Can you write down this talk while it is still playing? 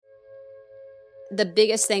the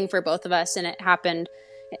biggest thing for both of us, and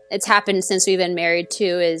it's happened since we've been married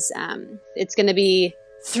too, is it's going to be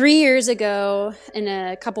 3 years ago in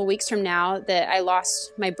a couple weeks from now that I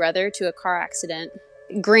lost my brother to a car accident.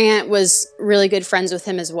 Grant was really good friends with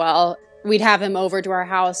him as well. We'd have him over to our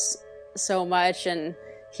house so much, and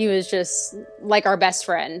he was just like our best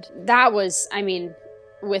friend. That was,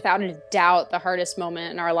 without a doubt, the hardest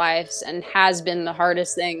moment in our lives, and has been the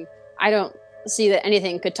hardest thing. I don't see that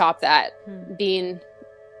anything could top that, being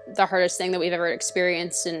the hardest thing that we've ever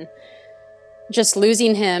experienced. And just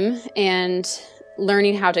losing him and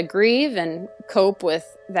learning how to grieve and cope with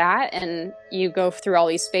that. And you go through all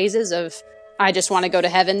these phases of, I just want to go to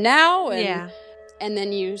heaven now. And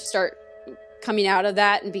then you start coming out of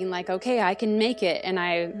that and being like, okay, I can make it. And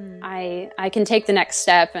I can take the next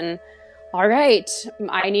step. And all right,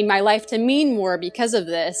 I need my life to mean more because of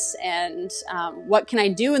this. And what can I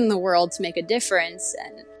do in the world to make a difference?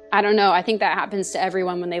 And I don't know. I think that happens to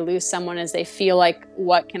everyone when they lose someone, is they feel like,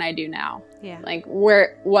 what can I do now? Yeah. Like,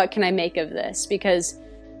 what can I make of this? Because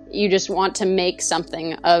you just want to make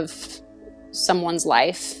something of someone's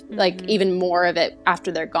life, like even more of it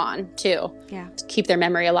after they're gone too. Yeah. To keep their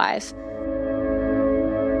memory alive.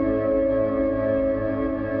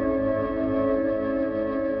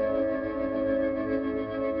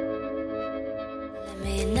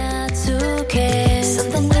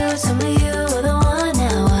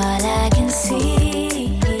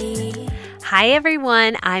 Hi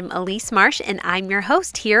everyone, I'm Elise Marsh and I'm your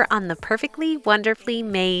host here on the Perfectly Wonderfully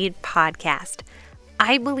Made podcast.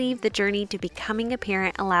 I believe the journey to becoming a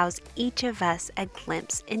parent allows each of us a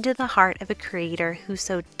glimpse into the heart of a creator who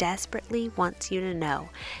so desperately wants you to know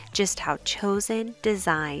just how chosen,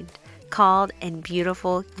 designed, called, and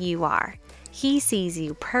beautiful you are. He sees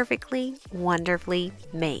you perfectly, wonderfully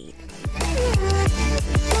made.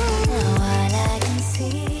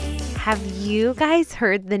 Have you guys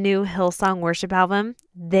heard the new Hillsong worship album?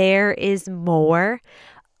 There is more.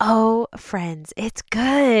 Oh, friends, it's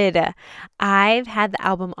good. I've had the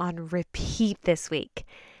album on repeat this week.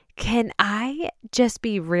 Can I just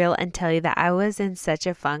be real and tell you that I was in such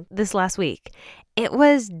a funk this last week? It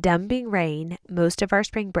was dumping rain most of our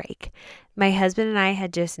spring break. My husband and I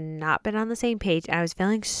had just not been on the same page, and I was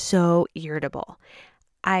feeling so irritable.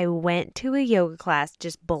 I went to a yoga class,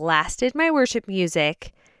 just blasted my worship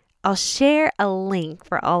music. I'll share a link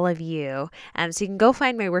for all of you, so you can go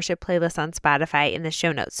find my worship playlist on Spotify in the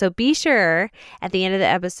show notes. So be sure at the end of the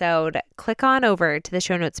episode, click on over to the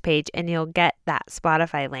show notes page and you'll get that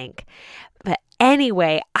Spotify link. But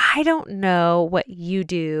anyway, I don't know what you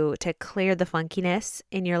do to clear the funkiness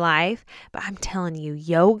in your life, but I'm telling you,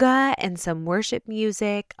 yoga and some worship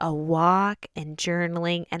music, a walk and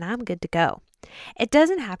journaling, and I'm good to go. It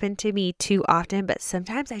doesn't happen to me too often, but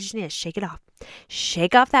sometimes I just need to shake it off.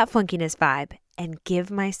 Shake off that funkiness vibe and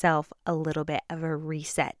give myself a little bit of a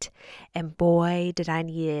reset. And boy, did I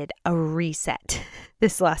need a reset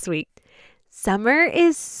this last week. Summer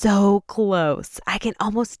is so close. I can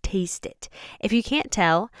almost taste it. If you can't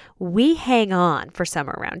tell, we hang on for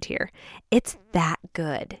summer around here. It's that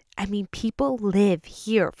good. People live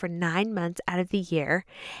here for 9 months out of the year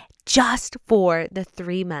just for the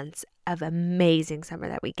 3 months of amazing summer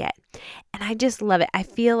that we get. And I just love it. I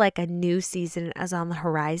feel like a new season is on the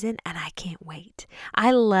horizon and I can't wait.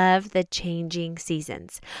 I love the changing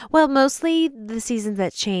seasons. Well, mostly the seasons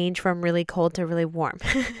that change from really cold to really warm.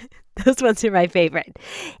 Those ones are my favorite.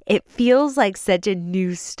 It feels like such a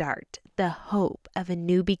new start, the hope of a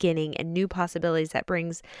new beginning and new possibilities that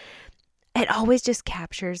brings. It always just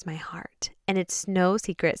captures my heart. And it's no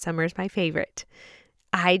secret, summer is my favorite.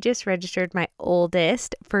 I just registered my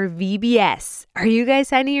oldest for VBS. Are you guys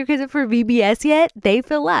signing your kids up for VBS yet? They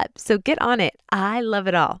fill up, so get on it. I love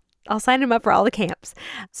it all. I'll sign them up for all the camps.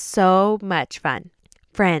 So much fun.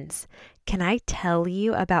 Friends, can I tell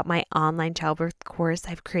you about my online childbirth course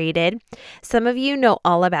I've created? Some of you know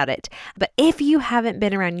all about it, but if you haven't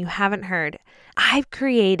been around, you haven't heard, I've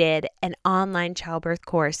created an online childbirth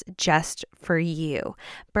course just for you.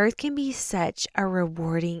 Birth can be such a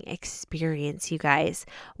rewarding experience, you guys.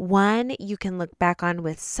 One you can look back on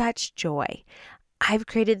with such joy. I've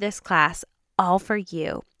created this class all for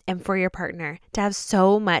you and for your partner to have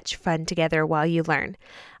so much fun together while you learn.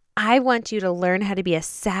 I want you to learn how to be a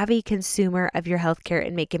savvy consumer of your healthcare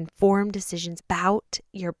and make informed decisions about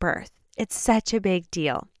your birth. It's such a big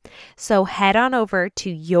deal. So head on over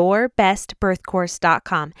to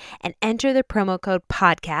yourbestbirthcourse.com and enter the promo code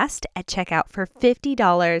podcast at checkout for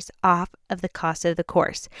 $50 off of the cost of the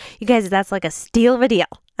course. You guys, that's like a steal of a deal.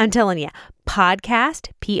 I'm telling you, podcast,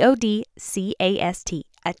 PODCAST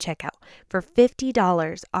at checkout for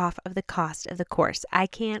 $50 off of the cost of the course. I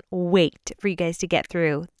can't wait for you guys to get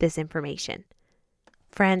through this information.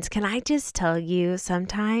 Friends, can I just tell you,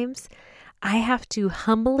 sometimes I have to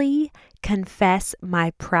humbly confess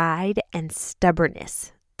my pride and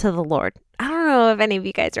stubbornness to the Lord. I don't know if any of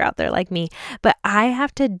you guys are out there like me, but I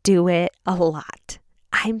have to do it a lot.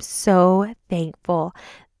 I'm so thankful.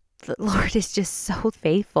 The Lord is just so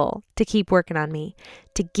faithful to keep working on me,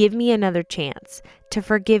 to give me another chance, to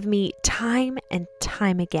forgive me time and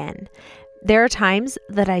time again. There are times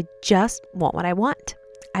that I just want what I want.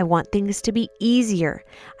 I want things to be easier.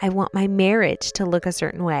 I want my marriage to look a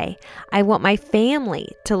certain way. I want my family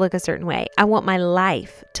to look a certain way. I want my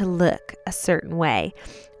life to look a certain way.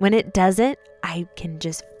 When it doesn't, I can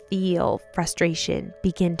just feel frustration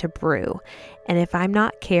begin to brew. And if I'm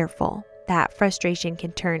not careful, that frustration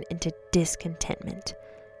can turn into discontentment.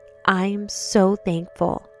 I'm so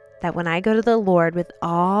thankful that when I go to the Lord with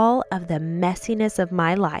all of the messiness of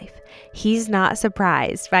my life, He's not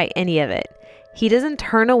surprised by any of it. He doesn't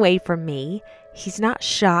turn away from me. He's not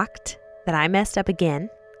shocked that I messed up again,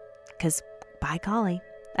 because by golly,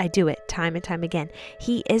 I do it time and time again.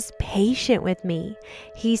 He is patient with me.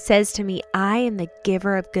 He says to me, I am the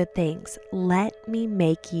giver of good things. Let me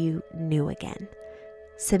make you new again.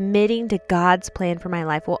 Submitting to God's plan for my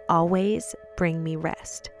life will always bring me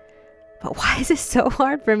rest. But why is this so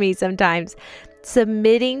hard for me sometimes?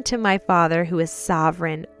 Submitting to my Father who is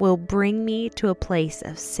sovereign will bring me to a place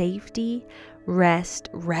of safety, rest,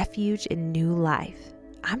 refuge, and new life.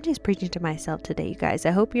 I'm just preaching to myself today, you guys.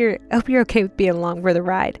 I hope you're okay with being along for the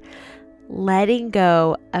ride. Letting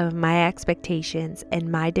go of my expectations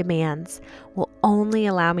and my demands will only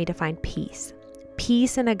allow me to find peace.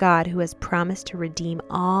 Peace in a God who has promised to redeem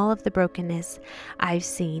all of the brokenness I've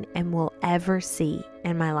seen and will ever see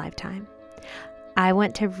in my lifetime. I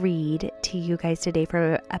want to read to you guys today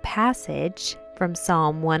from a passage from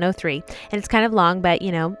Psalm 103. And it's kind of long, but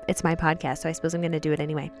it's my podcast, so I suppose I'm going to do it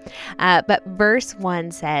anyway. But verse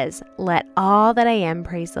 1 says, "Let all that I am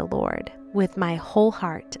praise the Lord. With my whole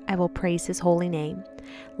heart, I will praise His holy name.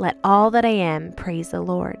 Let all that I am praise the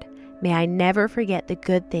Lord. May I never forget the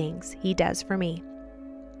good things He does for me.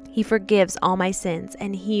 He forgives all my sins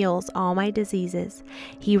and heals all my diseases.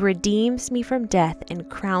 He redeems me from death and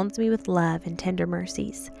crowns me with love and tender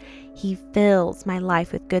mercies. He fills my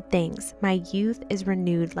life with good things. My youth is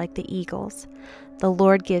renewed like the eagles. The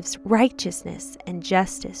Lord gives righteousness and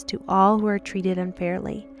justice to all who are treated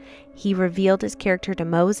unfairly. He revealed His character to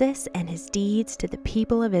Moses and His deeds to the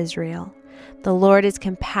people of Israel. The Lord is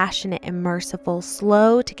compassionate and merciful,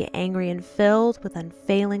 slow to get angry and filled with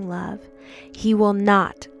unfailing love. He will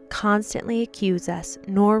not constantly accuse us,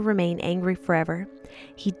 nor remain angry forever.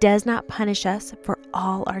 He does not punish us for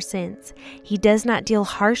all our sins. He does not deal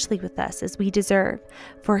harshly with us as we deserve,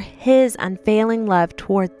 for His unfailing love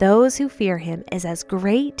toward those who fear Him is as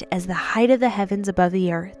great as the height of the heavens above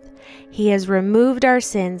the earth. He has removed our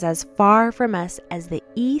sins as far from us as the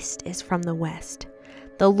east is from the west.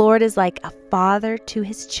 The Lord is like a father to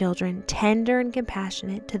His children, tender and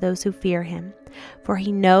compassionate to those who fear Him. For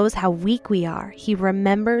He knows how weak we are. He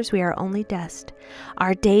remembers we are only dust.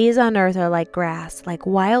 Our days on earth are like grass, like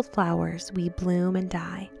wild flowers, we bloom and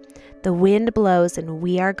die. The wind blows and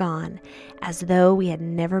we are gone, as though we had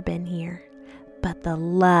never been here. But the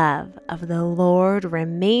love of the Lord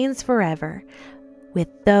remains forever with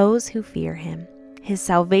those who fear Him. His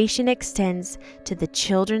salvation extends to the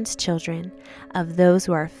children's children of those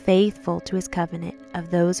who are faithful to His covenant, of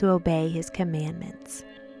those who obey His commandments.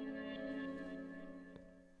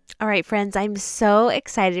 All right, friends, I'm so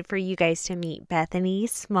excited for you guys to meet Bethany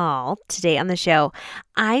Small today on the show.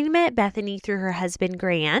 I met Bethany through her husband,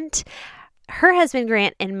 Grant. Her husband,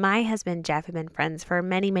 Grant, and my husband, Jeff, have been friends for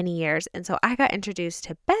many, many years. And so I got introduced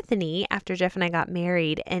to Bethany after Jeff and I got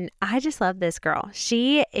married. And I just love this girl.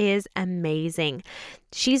 She is amazing.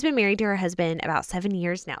 She's been married to her husband about 7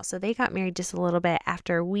 years now. So they got married just a little bit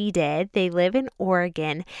after we did. They live in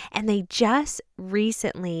Oregon, and they just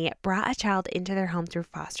recently brought a child into their home through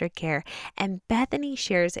foster care. And Bethany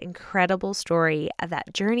shares an incredible story of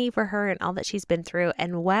that journey for her and all that she's been through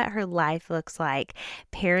and what her life looks like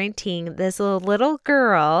parenting this little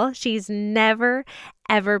girl she's never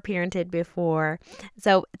ever parented before.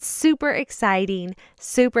 So it's super exciting,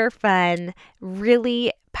 super fun,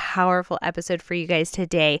 really powerful episode for you guys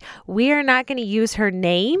today. We are not going to use her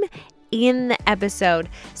name in the episode.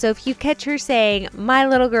 So if you catch her saying, my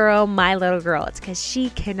little girl, it's because she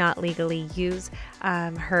cannot legally use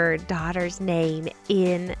her daughter's name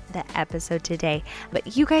in the episode today.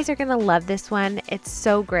 But you guys are going to love this one. It's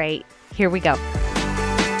so great. Here we go.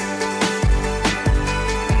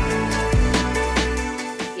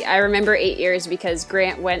 I remember 8 years because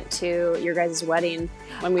Grant went to your guys' wedding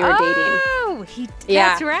when we were dating. Oh,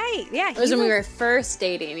 that's right. Yeah. It was when we were first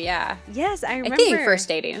dating, yeah. Yes, I remember. I think first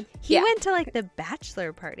dating. He went to like the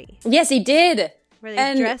bachelor party. Yes, he did. Where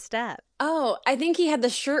they dressed up. Oh, I think he had the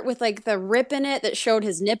shirt with like the rip in it that showed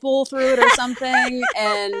his nipple through it or something.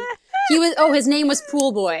 And his name was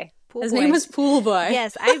Pool Boy. His name was Pool Boy.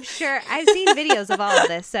 Yes, I'm sure. I've seen videos of all of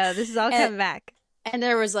this, so this is all coming back. And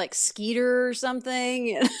there was like Skeeter or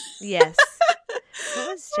something. Yes. What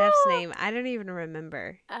was Jeff's name? I don't even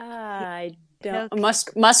remember. I don't.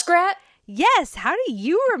 Muskrat? Yes. How do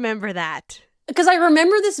you remember that? Because I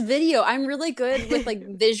remember this video. I'm really good with like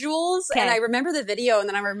visuals. And I remember the video and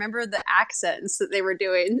then I remember the accents that they were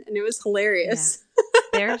doing. And it was hilarious. Yeah.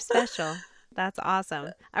 They're special. That's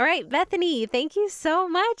awesome. All right, Bethany, thank you so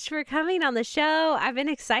much for coming on the show. I've been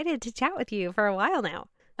excited to chat with you for a while now.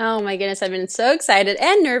 Oh my goodness, I've been so excited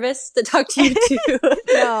and nervous to talk to you too.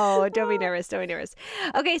 No, don't be nervous. Don't be nervous.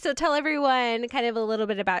 Okay, so tell everyone kind of a little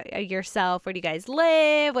bit about yourself. Where do you guys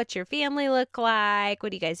live? What's your family look like? What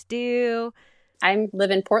do you guys do? I live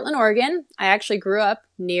in Portland, Oregon. I actually grew up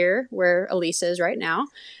near where Elisa is right now.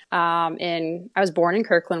 I was born in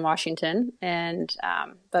Kirkland, Washington,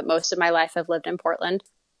 but most of my life I've lived in Portland.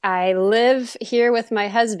 I live here with my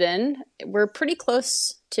husband. We're pretty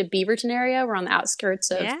close to Beaverton area. We're on the outskirts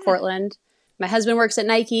of Portland. My husband works at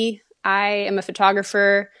Nike. I am a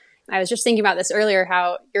photographer. I was just thinking about this earlier,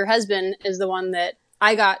 how your husband is the one that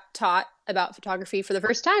I got taught about photography for the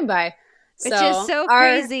first time by. Which is so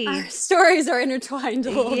crazy. Our stories are intertwined a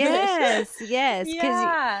little bit. Yes. Because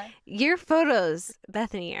yeah. Your photos,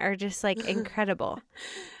 Bethany, are just like incredible.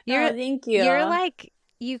 Thank you. You're like,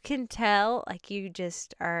 you can tell like you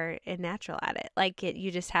just are a natural at it. Like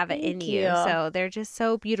you just have it in you. So they're just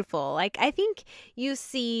so beautiful. Like I think you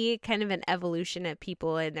see kind of an evolution of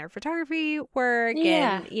people in their photography work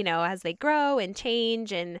and, as they grow and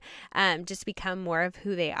change and just become more of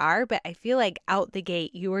who they are. But I feel like out the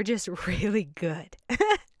gate, you were just really good.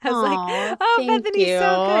 I was like, Bethany's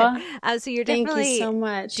so good. So you're definitely so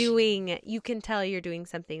much. you can tell you're doing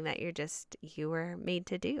something that you were made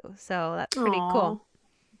to do. So that's pretty cool.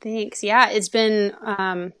 Thanks. Yeah, it's been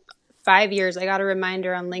 5 years. I got a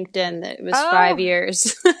reminder on LinkedIn that it was 5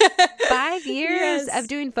 years. 5 years of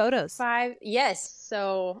doing photos. 5. Yes.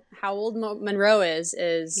 So how old Monroe is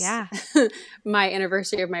my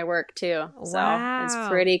anniversary of my work too. So it's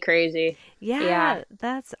pretty crazy. Yeah.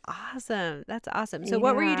 That's awesome. So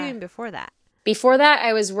what were you doing before that? Before that,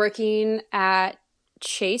 I was working at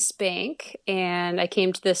Chase Bank and I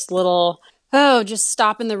came to this little just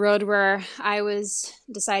stop in the road where I was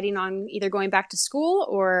deciding on either going back to school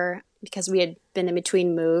or because we had been in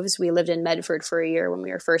between moves. We lived in Medford for a year when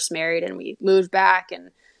we were first married and we moved back. And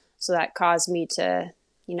so that caused me to,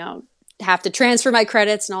 have to transfer my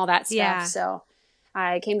credits and all that stuff. Yeah. So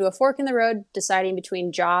I came to a fork in the road deciding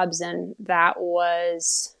between jobs and I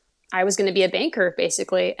was going to be a banker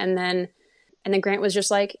basically. And then Grant was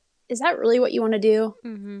just like, is that really what you want to do?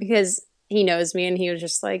 Mm-hmm. Because he knows me and he was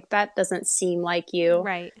just like, that doesn't seem like you.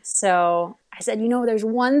 Right. So I said, there's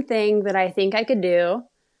one thing that I think I could do,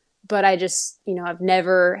 but I just, I've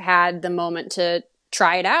never had the moment to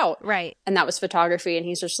try it out. Right. And that was photography. And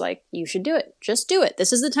he's just like, you should do it. Just do it.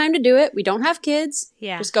 This is the time to do it. We don't have kids.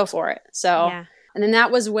 Yeah. Just go for it. So, and then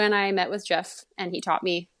that was when I met with Jeff and he taught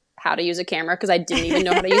me how to use a camera because I didn't even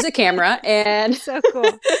know how to use a camera. And so cool.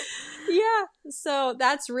 Yeah. So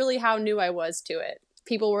that's really how new I was to it.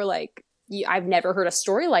 People were like, I've never heard a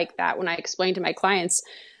story like that. When I explained to my clients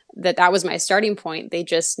that was my starting point, they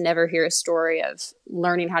just never hear a story of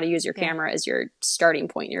learning how to use your camera as your starting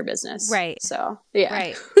point in your business. Right. So, yeah.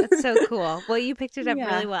 Right. That's so cool. Well, you picked it up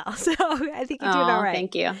really well. So I think you're doing all right.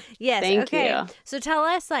 Thank you. Yes. Thank you. So tell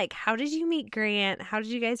us, how did you meet Grant? How did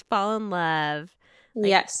you guys fall in love?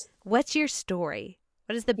 Yes. What's your story?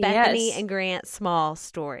 What is the Bethany and Grant Small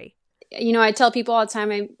story? I tell people all the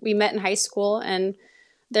time we met in high school and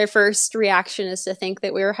their first reaction is to think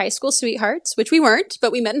that we were high school sweethearts, which we weren't,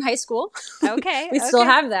 but we met in high school. Okay. We still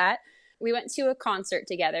have that. We went to a concert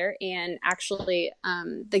together, and actually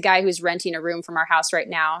the guy who's renting a room from our house right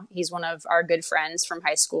now, he's one of our good friends from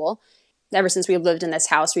high school. Ever since we've lived in this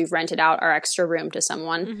house, we've rented out our extra room to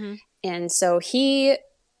someone. Mm-hmm. And so he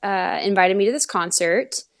invited me to this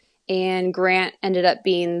concert, and Grant ended up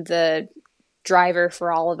being the driver for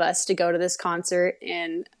all of us to go to this concert.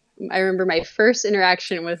 And I remember my first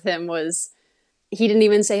interaction with him was he didn't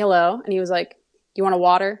even say hello. And he was like, "You want a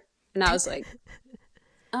water?" And I was like,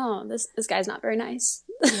 "Oh, this guy's not very nice."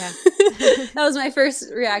 Yeah. That was my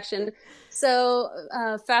first reaction. So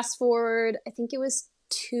fast forward, I think it was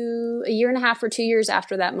a year and a half or 2 years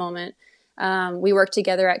after that moment, We worked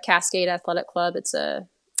together at Cascade Athletic Club. It's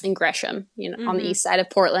in Gresham, on the east side of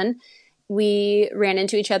Portland. We ran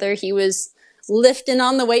into each other. He was lifting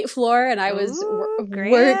on the weight floor, and I was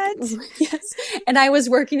yes, and I was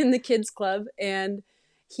working in the kids club, and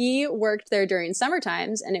he worked there during summer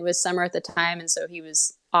times, and it was summer at the time, and so he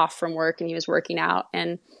was off from work and he was working out,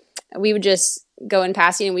 and we would just go in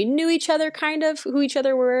passing, and we knew each other, kind of who each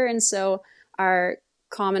other were, and so our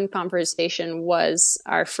common conversation was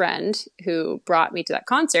our friend who brought me to that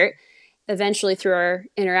concert. Eventually, through our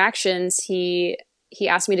interactions, he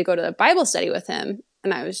asked me to go to a Bible study with him.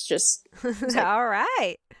 And I was just like, all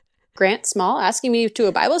right. Grant Small asking me to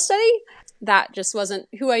a Bible study? That just wasn't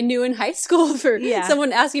who I knew in high school for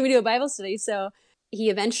someone asking me to do a Bible study. So he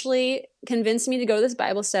eventually convinced me to go to this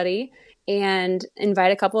Bible study and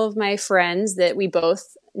invite a couple of my friends that we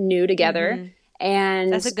both knew together.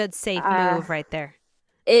 And that's a good safe move right there.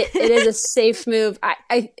 It is a safe move.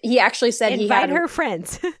 He actually said invite her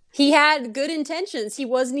friends. He had good intentions. He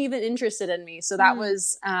wasn't even interested in me. So that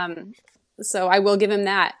was, so I will give him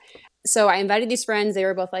that. So I invited these friends. They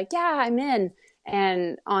were both like, yeah, I'm in.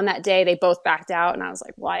 And on that day, they both backed out. And I was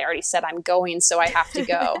like, well, I already said I'm going, so I have to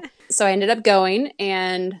go. So I ended up going,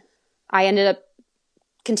 and I ended up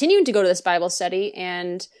continuing to go to this Bible study.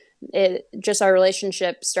 And our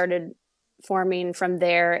relationship started forming from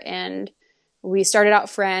there. And we started out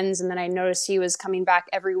friends. And then I noticed he was coming back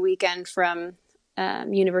every weekend from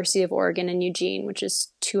University of Oregon in Eugene, which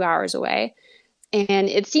is 2 hours away. And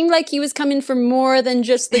it seemed like he was coming for more than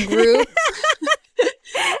just the group.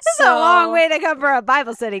 It's a long way to come for a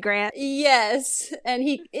Bible study, Grant. Yes. And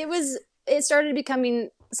it started becoming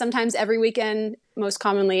sometimes every weekend, most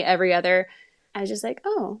commonly every other. I was just like,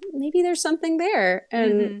 oh, maybe there's something there.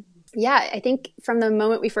 And I think from the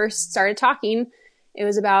moment we first started talking, it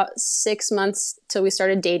was about 6 months till we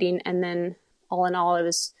started dating. And then all in all, it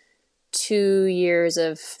was 2 years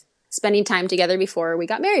of spending time together before we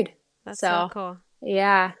got married. That's so cool.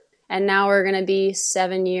 Yeah. And now we're going to be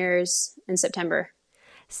 7 years in September.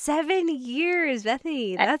 7 years,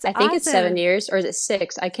 Bethany. That's I think it's 7 years, or is it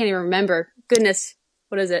 6? I can't even remember. Goodness.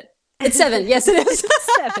 What is it? It's 7. Yes, it is.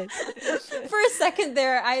 7. For a second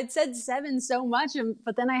there, I had said 7 so much,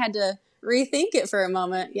 but then I had to rethink it for a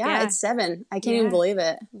moment. Yeah. It's 7. I can't even believe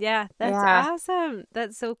it. Yeah, that's awesome.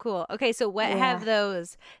 That's so cool. Okay, so what have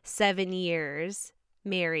those 7 years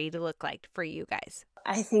married look like for you guys?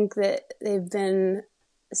 I think that they've been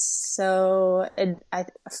so,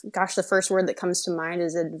 the first word that comes to mind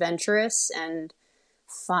is adventurous and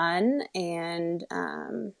fun. And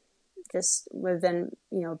just we've been,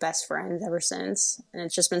 best friends ever since. And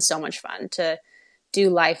it's just been so much fun to do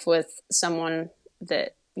life with someone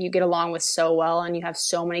that you get along with so well and you have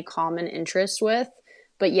so many common interests with,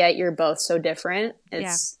 but yet you're both so different. I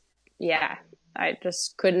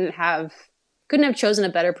just couldn't have chosen a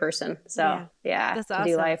better person. So that's awesome.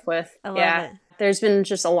 To do life with. I love it. There's been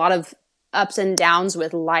just a lot of ups and downs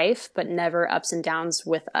with life, but never ups and downs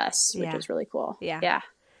with us, which is really cool. Yeah.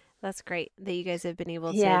 That's great that you guys have been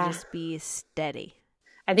able to just be steady.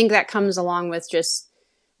 I think that comes along with just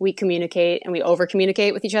we communicate and we over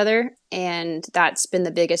communicate with each other. And that's been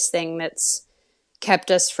the biggest thing that's kept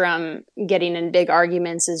us from getting in big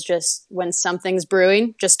arguments, is just when something's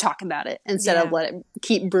brewing, just talk about it instead of let it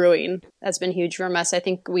keep brewing. That's been huge from us. I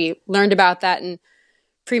think we learned about that in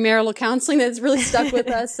premarital counseling. That's really stuck with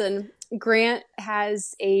us. And Grant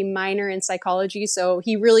has a minor in psychology, so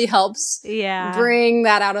he really helps bring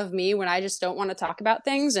that out of me when I just don't want to talk about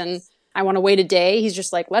things and I want to wait a day. He's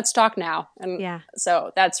just like, let's talk now. And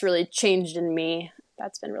so that's really changed in me.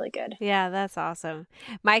 That's been really good. Yeah, that's awesome.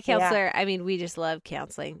 My counselor, we just love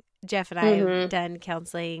counseling. Jeff and I have done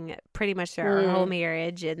counseling pretty much through our whole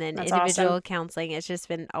marriage, and then that's individual counseling. It's just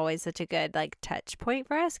been always such a good touch point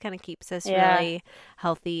for us. Kind of keeps us really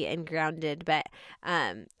healthy and grounded. But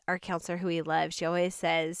our counselor, who we love, she's always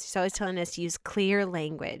telling us to use clear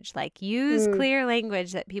language, use clear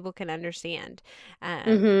language that people can understand.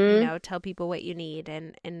 Tell people what you need,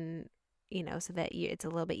 and so that it's a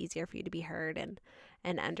little bit easier for you to be heard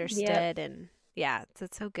and understood. And so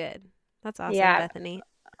it's so good. That's awesome, Bethany.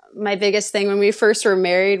 My biggest thing when we first were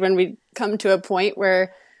married, when we come to a point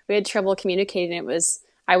where we had trouble communicating, it was,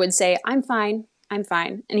 I would say, I'm fine.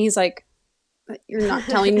 And he's like, you're not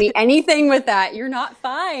telling me anything with that. You're not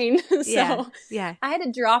fine. So I had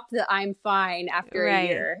to drop the I'm fine after a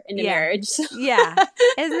year into marriage. So. Isn't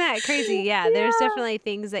that crazy? There's definitely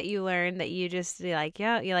things that you learn that you just you're like,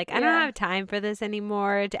 I don't have time for this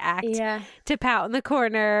anymore, to act, to pout in the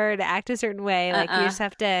corner, to act a certain way. You just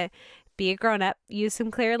have to be a grown up, use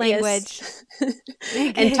some clear language. Yes.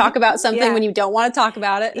 And talk about something when you don't want to talk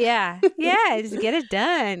about it. Yeah. Just get it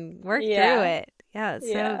done. Work through it. Yeah,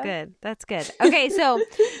 it's so good. That's good. Okay, so,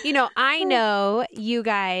 I know you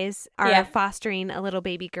guys are fostering a little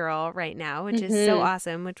baby girl right now, which is so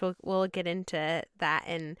awesome, which we'll get into that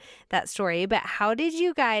and that story. But how did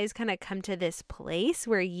you guys kind of come to this place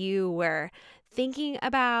where you were thinking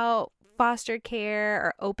about foster care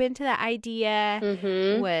or open to the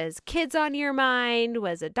idea? Was kids on your mind?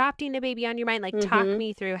 Was adopting a baby on your mind? Like, talk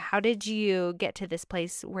me through, how did you get to this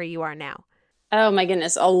place where you are now? Oh my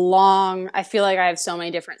goodness, I feel like I have so many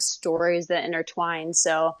different stories that intertwine.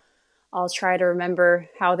 So I'll try to remember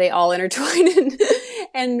how they all intertwine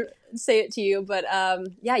and say it to you. But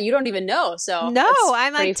you don't even know. So no,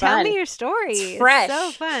 I'm like, tell me your story. It's fresh. It's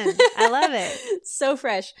so fun. I love it. So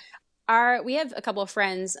fresh. We have a couple of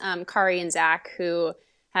friends, Kari and Zach, who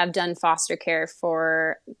have done foster care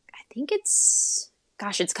for, I think it's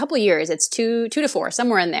a couple of years. It's 2 to 4,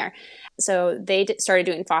 somewhere in there. So they started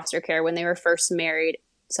doing foster care when they were first married.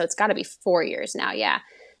 So it's got to be 4 years now. Yeah.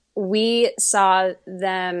 We saw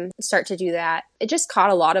them start to do that. It just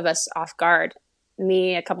caught a lot of us off guard.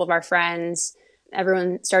 Me, a couple of our friends,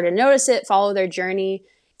 everyone started to notice it, follow their journey.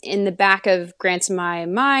 In the back of Grant's and my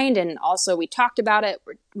mind, and also we talked about it,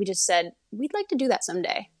 we just said, we'd like to do that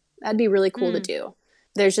someday. That'd be really cool to do.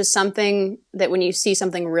 There's just something that when you see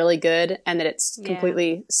something really good and that it's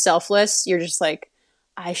completely selfless, you're just like,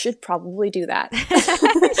 I should probably do that.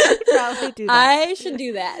 I should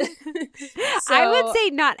do that. So, I would say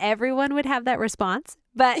not everyone would have that response,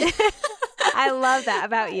 but I love that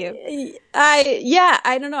about you.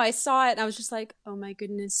 I don't know. I saw it and I was just like, oh my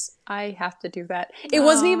goodness, I have to do that. It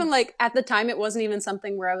wasn't even like, at the time, it wasn't even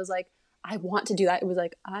something where I was like, I want to do that. It was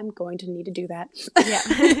like, I'm going to need to do that. Yeah.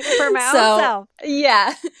 For my own self.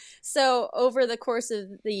 Yeah. So over the course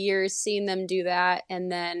of the years, seeing them do that,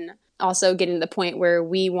 and then also getting to the point where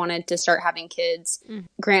we wanted to start having kids.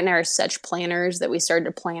 Grant and I are such planners that we started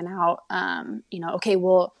to plan out, okay,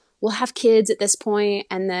 we'll have kids at this point,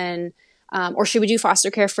 and then, or should we do foster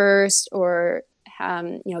care first, or,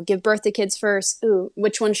 give birth to kids first? Ooh,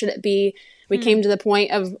 which one should it be? We came to the point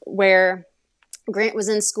of where Grant was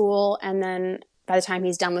in school, and then by the time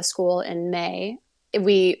he's done with school in May,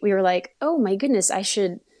 we were like, oh my goodness,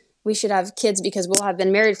 we should have kids because we'll have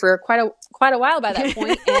been married for quite a while by that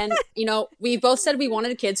point. And, we both said we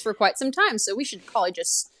wanted kids for quite some time. So we should probably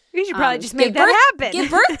just make that happen. Give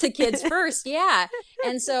birth to kids first. Yeah.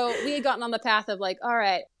 And so we had gotten on the path of like, all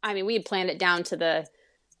right. I mean, we had planned it down to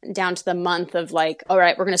the month of like, all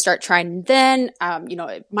right, we're going to start trying then.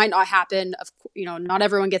 It might not happen. Not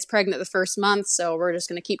everyone gets pregnant the first month. So we're just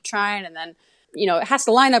going to keep trying. And then, it has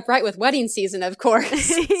to line up right with wedding season, of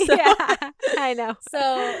course. Yeah, I know.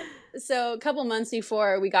 So a couple months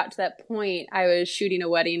before we got to that point, I was shooting a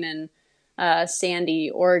wedding in Sandy,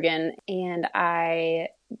 Oregon, and I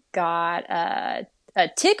got a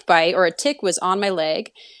tick bite, or a tick was on my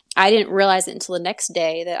leg. I didn't realize it until the next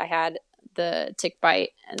day that I had the tick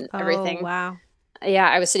bite and everything. Oh, wow. Yeah,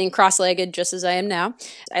 I was sitting cross-legged just as I am now.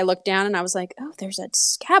 I looked down and I was like, oh, there's a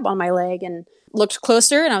scab on my leg, and looked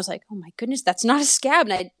closer and I was like, oh my goodness, that's not a scab.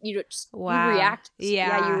 And you react.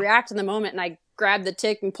 Yeah, you react in the moment. And I grabbed the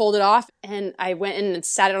tick and pulled it off, and I went in and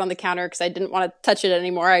sat it on the counter because I didn't want to touch it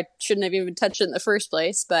anymore. I shouldn't have even touched it in the first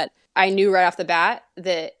place, but I knew right off the bat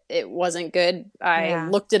that it wasn't good. I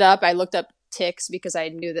looked it up. I looked up ticks because I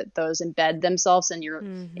knew that those embed themselves in your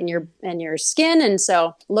in your skin, and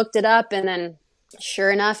so looked it up, and then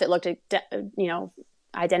sure enough, it looked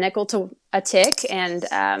identical to a tick, and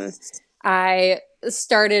I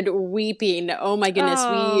started weeping. Oh my goodness.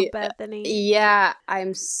 Bethany. Yeah,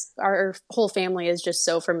 our whole family is just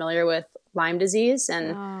so familiar with Lyme disease.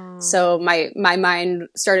 And so my mind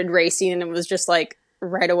started racing, and it was just like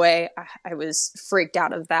right away, I was freaked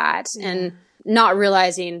out of that, and not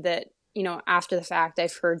realizing that, after the fact,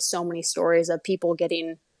 I've heard so many stories of people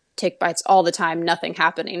getting tick bites all the time, nothing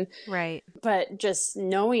happening. Right. But just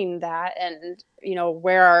knowing that and,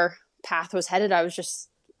 where our path was headed, I was just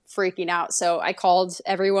freaking out. So I called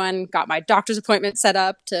everyone, got my doctor's appointment set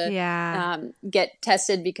up to get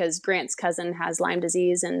tested because Grant's cousin has Lyme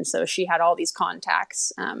disease. And so she had all these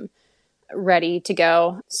contacts ready to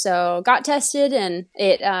go. So got tested, and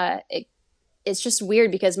it's just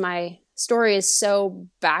weird because my story is so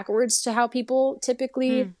backwards to how people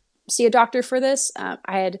typically see a doctor for this. I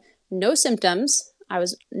had no symptoms. I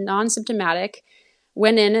was non-symptomatic.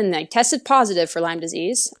 Went in and I tested positive for Lyme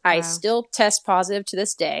disease. Wow. I still test positive to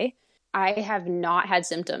this day. I have not had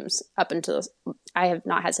symptoms to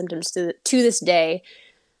this day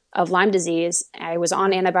of Lyme disease. I was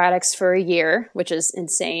on antibiotics for a year, which is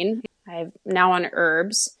insane. I'm now on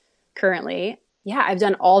herbs currently. Yeah, I've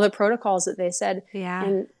done all the protocols that they said. Yeah.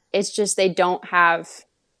 And it's just they don't have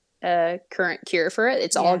a current cure for it.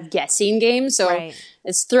 It's all guessing games. So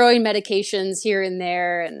it's throwing medications here and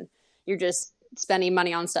there, and you're just spending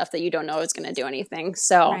money on stuff that you don't know is going to do anything.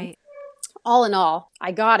 So all in all,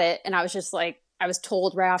 I got it. And I was just like, I was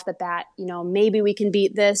told right off the bat, you know, maybe we can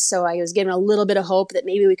beat this. So I was given a little bit of hope that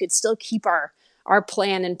maybe we could still keep our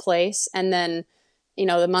plan in place. And then, you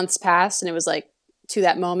know, the months passed, and it was like to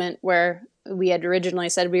that moment where we had originally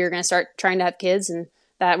said we were going to start trying to have kids, and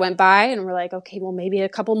that went by, and we're like, okay, well, maybe a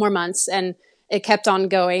couple more months. And it kept on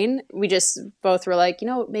going. We just both were like, you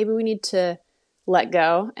know, maybe we need to let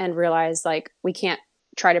go and realize like we can't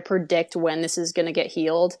try to predict when this is going to get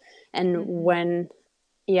healed and when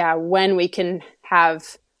we can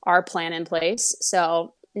have our plan in place.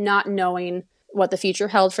 So not knowing what the future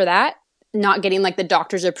held for that, not getting like the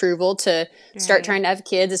doctor's approval to start trying to have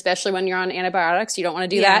kids, especially when you're on antibiotics, you don't want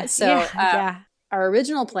to do that. So our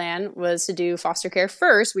original plan was to do foster care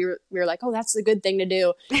first. We were like, oh, that's a good thing to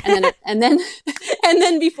do. And then and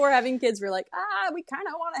then before having kids, we're like, we kind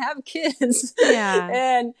of want to have kids. Yeah.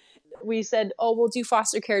 And we said, oh, we'll do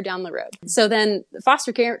foster care down the road. So then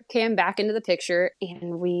foster care came back into the picture,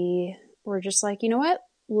 and we were just like, you know what?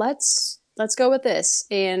 Let's go with this.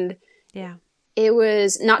 And it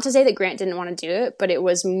was not to say that Grant didn't want to do it, but it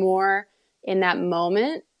was more in that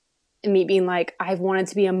moment, me being like, I've wanted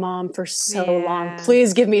to be a mom for so long.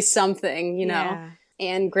 Please give me something, you know?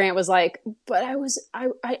 And Grant was like, but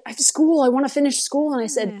I have school. I want to finish school. And I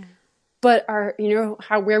said, but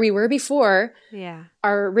where we were before,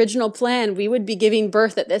 our original plan, we would be giving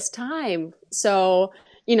birth at this time. So,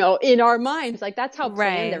 you know, in our minds, like that's how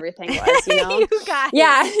planned everything was, you know?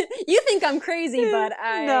 You think I'm crazy, but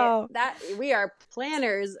we are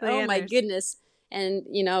planners. Oh my goodness. And,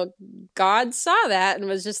 you know, God saw that and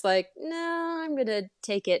was just like, no, I'm going to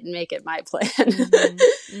take it and make it my plan.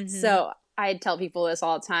 So I tell people this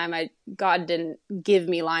all the time. God didn't give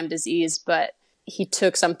me Lyme disease, but he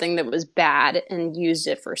took something that was bad and used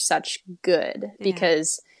it for such good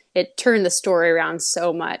because it turned the story around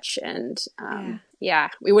so much. And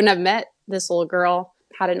we wouldn't have met this little girl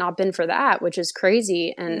had it not been for that, which is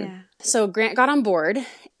crazy. And so Grant got on board.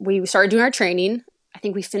 We started doing our training. I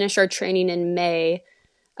think we finished our training in May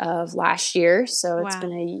of last year. So it's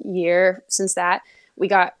been a year since that. We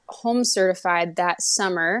got home certified that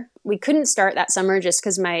summer. We couldn't start that summer just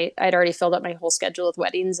because I'd already filled up my whole schedule with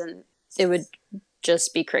weddings, and it would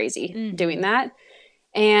just be crazy doing that.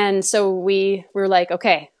 And so we were like,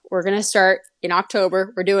 okay, we're going to start in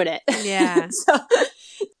October. We're doing it. Yeah. So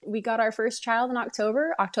we got our first child in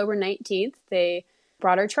October 19th. They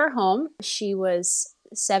brought her to our home. She was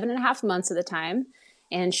 7.5 months at the time,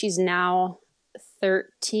 and she's now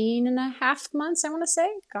 13.5 months, I want to say.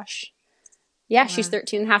 Gosh. Yeah, she's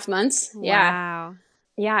 13.5 months. Yeah. Wow.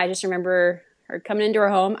 Yeah, I just remember her coming into her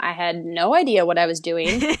home. I had no idea what I was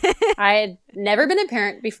doing. I had never been a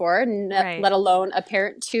parent before, let alone a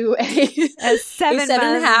parent to a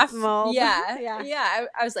 7.5. Mold. Yeah.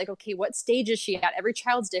 I was like, okay, what stage is she at? Every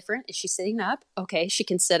child's different. Is she sitting up? Okay, she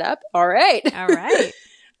can sit up. All right.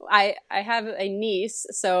 I have a niece,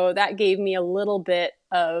 so that gave me a little bit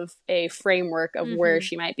of a framework of where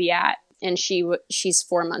she might be at. And she's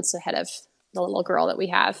 4 months ahead of the little girl that we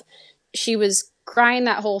have. She was crying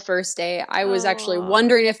that whole first day. I was actually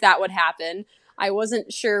wondering if that would happen. I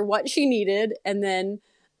wasn't sure what she needed. And then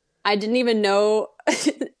I didn't even know.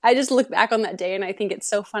 I just look back on that day and I think it's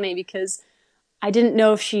so funny because I didn't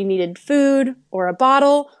know if she needed food or a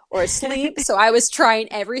bottle or a sleep. So I was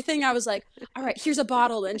trying everything. I was like, all right, here's a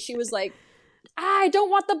bottle. And she was like, I don't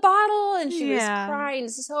want the bottle. And she was crying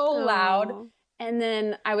so loud. And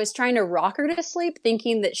then I was trying to rock her to sleep,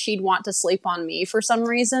 thinking that she'd want to sleep on me for some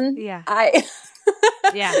reason.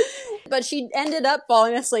 But she ended up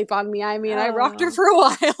falling asleep on me. I mean, I rocked her for a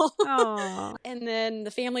while. And then the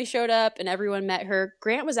family showed up and everyone met her.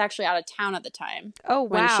 Grant was actually out of town at the time. Oh,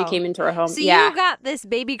 wow. When she came into our home. So you got this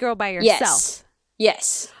baby girl by yourself?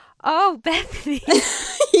 Yes. Oh, Bethany.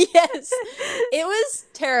 Yes. It was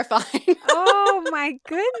terrifying. Oh, my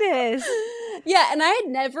goodness. Yeah, and I had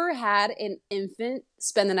never had an infant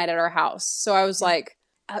spend the night at our house. So I was like,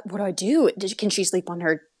 what do I do? Can she sleep on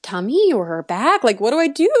her tummy or her back? Like, what do I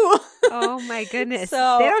do? Oh, my goodness.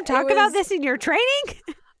 So they don't talk about this in your training?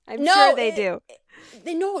 I'm sure they do.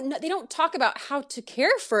 They don't talk about how to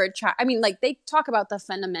care for a child. I mean, like, they talk about the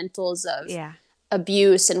fundamentals of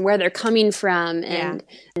abuse and where they're coming from and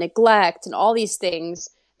neglect and all these things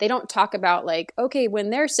they don't talk about like, okay, when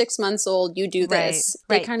they're 6 months old, you do this.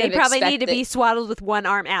 Right. Kind they of probably expect need to be swaddled with one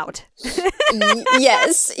arm out.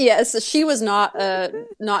 Yes. She was not in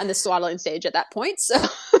the swaddling stage at that point. So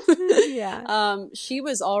Yeah. she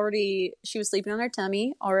was sleeping on her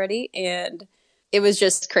tummy already, and it was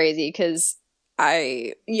just crazy because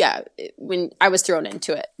when I was thrown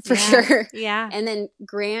into it for sure. Yeah. And then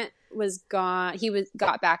Grant was gone. He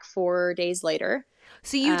got back 4 days later.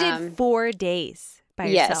 So you did 4 days by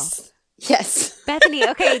yourself. Yes. Bethany,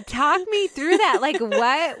 okay, talk me through that. Like,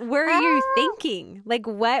 what were you thinking? Like,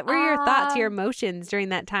 what were your thoughts, your emotions during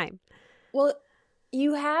that time? Well,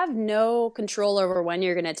 you have no control over when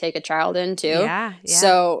you're going to take a child in, too. Yeah.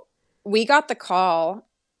 So we got the call.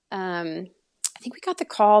 I think we got the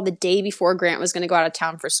call the day before Grant was going to go out of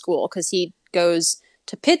town for school, because he goes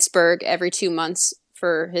to Pittsburgh every 2 months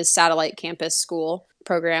for his satellite campus school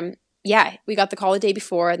program. Yeah, we got the call the day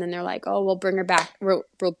before, and then they're like, "Oh, we'll bring her back. We'll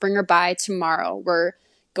bring her by tomorrow. We're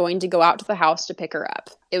going to go out to the house to pick her up."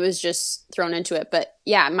 It was just thrown into it. But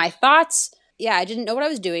yeah, my thoughts. Yeah, I didn't know what I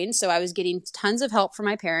was doing, so I was getting tons of help from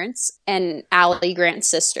my parents and Allie, Grant's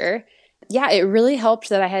sister. Yeah, it really helped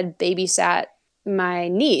that I had babysat my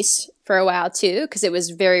niece for a while too, because it was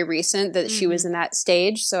very recent that she was in that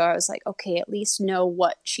stage. So I was like, okay, at least know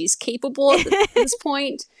what she's capable of at this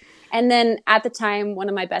point. And then at the time, one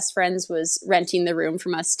of my best friends was renting the room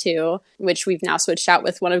from us too, which we've now switched out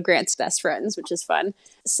with one of Grant's best friends, which is fun.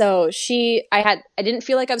 So I didn't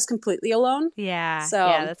feel like I was completely alone. Yeah. So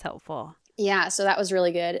yeah, that's helpful. Yeah. So that was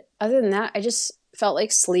really good. Other than that, I just felt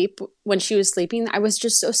like when she was sleeping, I was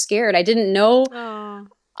just so scared. I didn't know. Oh.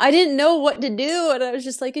 I didn't know what to do. And I was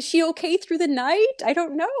just like, is she okay through the night? I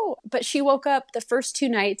don't know. But she woke up the first 2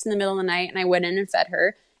 nights in the middle of the night, and I went in and fed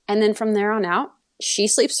her. And then from there on out, she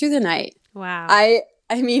sleeps through the night. Wow. I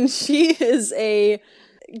mean,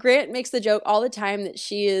 Grant makes the joke all the time that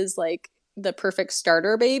she is like the perfect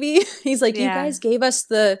starter baby. He's like, you guys gave us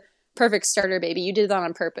the perfect starter baby. You did it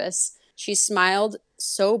on purpose. She smiled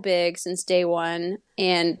so big since day one.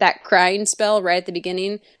 And that crying spell right at the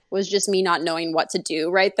beginning was just me not knowing what to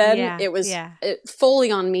do right then. Yeah, it was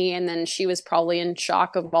fully on me. And then she was probably in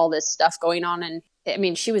shock of all this stuff going on. And I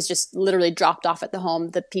mean, she was just literally dropped off at the home.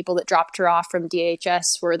 The people that dropped her off from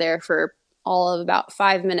DHS were there for all of about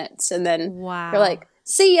 5 minutes. And then they're like,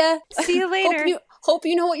 see ya. See you later. Hope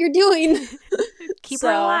you know what you're doing. Keep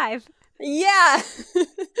her alive. Yeah.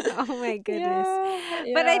 Oh my goodness.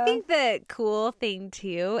 Yeah. But I think the cool thing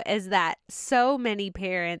too is that so many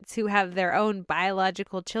parents who have their own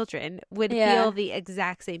biological children would feel the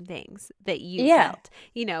exact same things that you felt.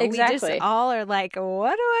 You know, we just all are like,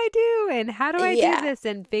 what do I do? And how do I do this?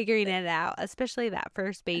 And figuring it out, especially that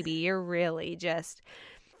first baby, you're really just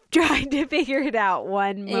trying to figure it out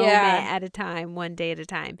one moment at a time, one day at a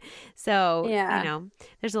time. So, you know,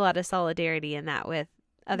 there's a lot of solidarity in that with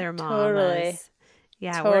other mamas. Totally.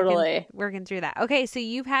 Yeah, totally. Working through that. Okay, so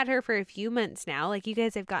you've had her for a few months now. Like, you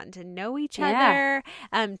guys have gotten to know each other.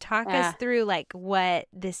 Talk us through like what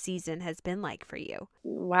this season has been like for you.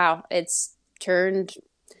 Wow, it's turned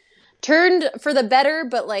for the better,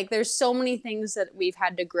 but like there's so many things that we've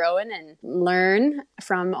had to grow in and learn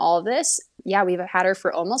from all of this. Yeah, we've had her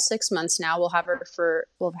for almost 6 months now. We'll have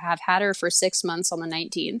had her for 6 months on the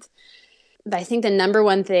 19th. I think the number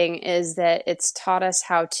one thing is that it's taught us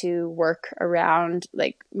how to work around,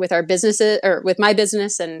 like with our businesses or with my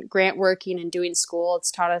business and Grant working and doing school. It's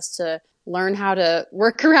taught us to learn how to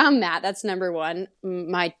work around that. That's number one.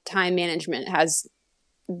 My time management has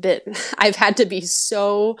been, I've had to be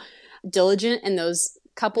so diligent in those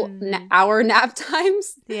couple hour nap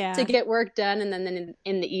times to get work done. And then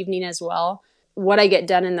in the evening as well. What I get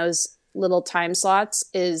done in those little time slots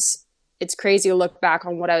it's crazy to look back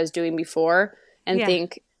on what I was doing before and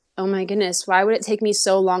think, oh my goodness, why would it take me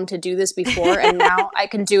so long to do this before? And now I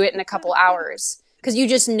can do it in a couple hours. Because you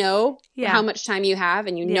just know how much time you have,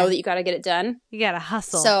 and you know that you got to get it done. You got to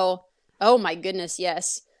hustle. So, oh my goodness,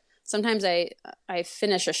 yes. Sometimes I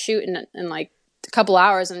finish a shoot in like a couple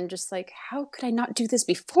hours, and I'm just like, how could I not do this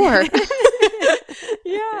before?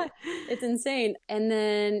 It's insane. And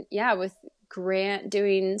then, with Grant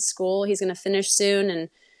doing school, he's going to finish soon,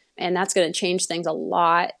 and that's going to change things a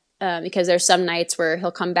lot because there's some nights where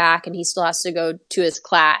he'll come back and he still has to go to his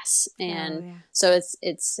class. And so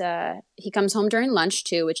it's he comes home during lunch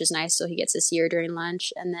too, which is nice. So he gets to see her during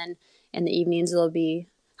lunch. And then in the evenings, it'll be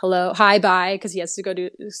hello, hi, bye, because he has to go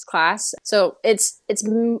to his class. So it's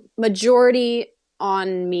majority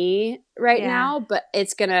on me right now, but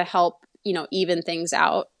it's going to help, even things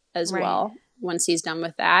out as well once he's done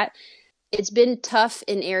with that. It's been tough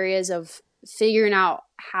in areas of figuring out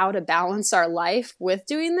how to balance our life with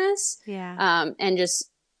doing this. And just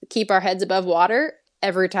keep our heads above water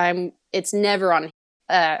every time. It's never on.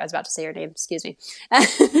 I was about to say her name. Excuse me.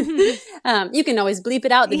 You can always bleep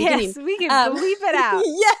it out at the beginning. Yes, we can bleep it out.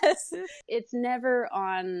 Yes. It's never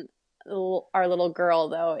on our little girl,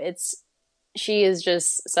 though. She is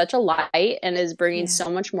just such a light and is bringing so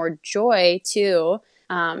much more joy too.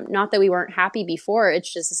 Not that we weren't happy before.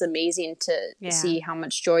 It's just amazing to see how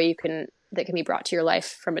much joy that can be brought to your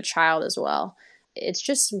life from a child as well. It's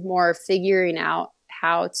just more figuring out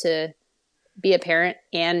how to be a parent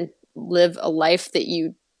and live a life that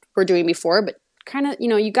you were doing before, but kind of,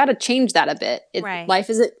 you got to change that a bit. Right. Life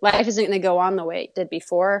isn't going to go on the way it did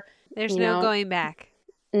before. There's no going back.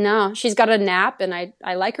 No, she's got a nap, and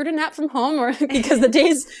I like her to nap from home, or because the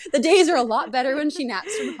days are a lot better when she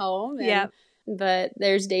naps from home. But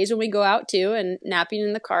there's days when we go out too, and napping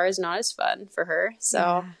in the car is not as fun for her.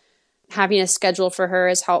 So having a schedule for her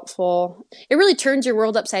is helpful. It really turns your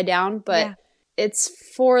world upside down, but it's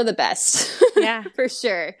for the best. Yeah, for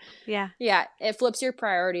sure. Yeah. It flips your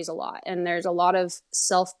priorities a lot, and there's a lot of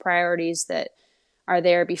self priorities that are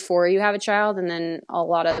there before you have a child, and then a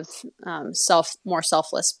lot of more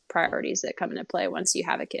selfless priorities that come into play once you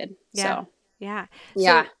have a kid. Yeah. So,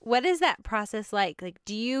 So what is that process like? Like,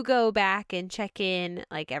 do you go back and check in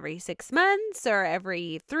like every 6 months or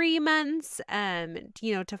every 3 months,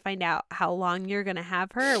 to find out how long you're going to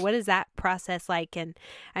have her? Or what is that process like? And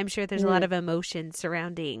I'm sure there's a lot of emotion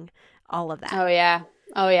surrounding all of that. Oh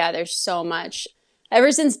yeah. There's so much.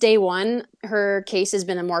 Ever since day one, her case has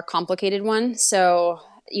been a more complicated one. So,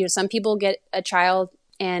 some people get a child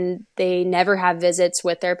and they never have visits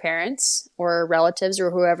with their parents or relatives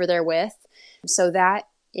or whoever they're with. So that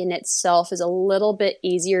in itself is a little bit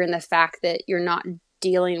easier in the fact that you're not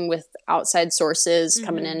dealing with outside sources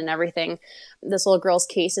coming in and everything. This little girl's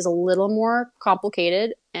case is a little more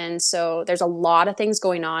complicated. And so there's a lot of things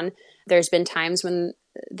going on. There's been times when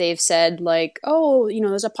they've said like, oh,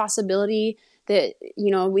 there's a possibility that,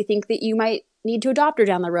 we think that you might need to adopt her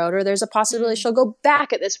down the road, or there's a possibility she'll go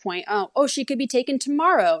back at this point. Oh, she could be taken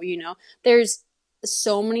tomorrow. There's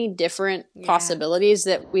so many different possibilities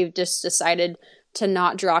that we've just decided to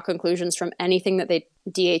not draw conclusions from anything that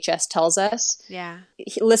DHS tells us. Yeah.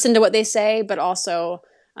 Listen to what they say, but also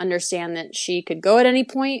understand that she could go at any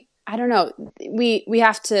point. I don't know. We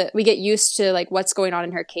get used to like what's going on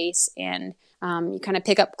in her case, and you kind of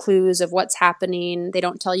pick up clues of what's happening. They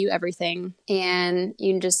don't tell you everything, and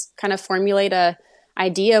you just kind of formulate a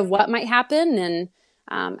idea of what might happen. And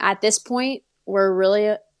at this point, we're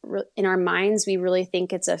really in our minds, we really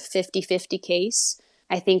think it's a 50-50 case.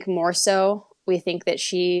 I think more so, we think that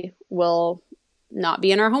she will not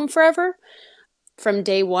be in our home forever. From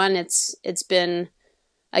day one, it's been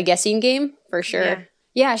a guessing game for sure.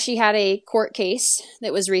 Yeah, she had a court case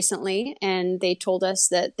that was recently, and they told us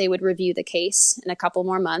that they would review the case in a couple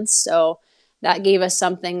more months. So that gave us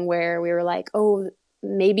something where we were like, oh,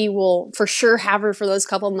 maybe we'll for sure have her for those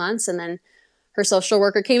couple months. And then her social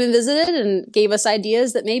worker came and visited and gave us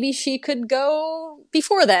ideas that maybe she could go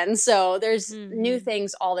before then. So there's new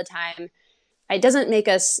things all the time. It doesn't make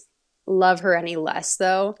us love her any less,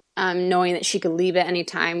 though. Knowing that she could leave at any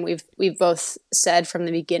time. We've both said from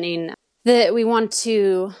the beginning that we want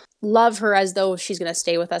to love her as though she's going to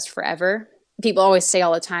stay with us forever. People always say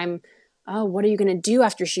all the time, oh, what are you going to do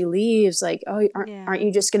after she leaves? Like, oh, aren't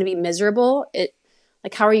you just going to be miserable?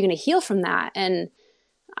 How are you going to heal from that? And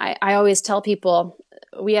I always tell people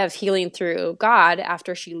we have healing through God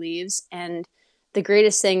after she leaves. And the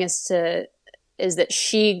greatest thing is that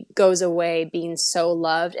she goes away being so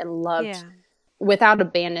loved and loved without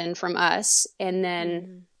abandon from us. And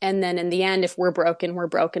then in the end, if we're broken, we're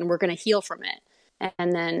going to heal from it.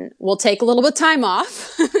 And then we'll take a little bit of time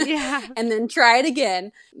off and then try it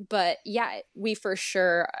again. But we for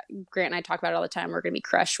sure, Grant and I talk about it all the time. We're going to be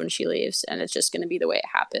crushed when she leaves, and it's just going to be the way it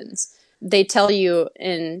happens. They tell you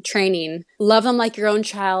in training, love them like your own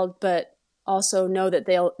child, but also know that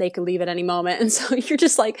they could leave at any moment. And so you're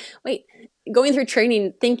just like, wait, going through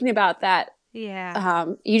training, thinking about that. Yeah.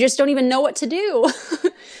 You just don't even know what to do.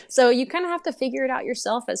 So you kind of have to figure it out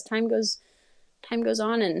yourself as time goes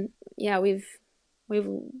on. And we've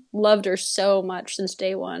loved her so much since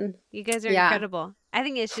day one. You guys are incredible. I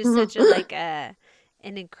think it's just such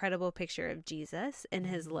an incredible picture of Jesus and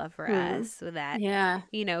his love for us, so that,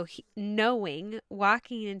 knowing,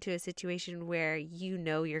 walking into a situation where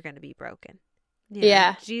you're going to be broken.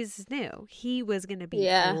 Jesus knew he was going to be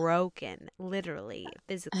broken, literally,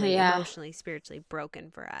 physically, emotionally, spiritually broken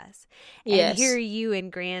for us. And here you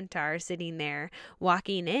and Grant are sitting there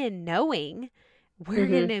walking in knowing we're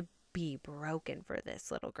going to be broken for this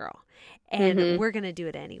little girl, and we're going to do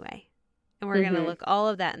it anyway. And we're going to look all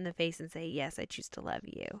of that in the face and say, yes, I choose to love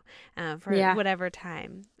you for whatever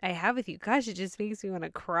time I have with you. Gosh, it just makes me want to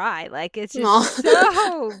cry. Like, it's just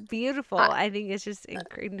so beautiful. I think it's just,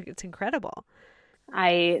 it's incredible.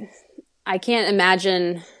 I can't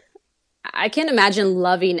imagine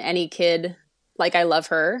loving any kid like I love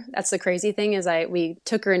her. That's the crazy thing is we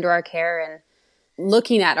took her into our care and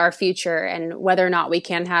looking at our future and whether or not we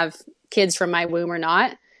can have kids from my womb or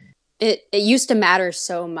not. It used to matter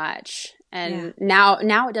so much. And now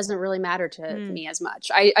it doesn't really matter to me as much.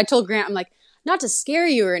 I told Grant, I'm like, not to scare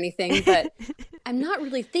you or anything, but I'm not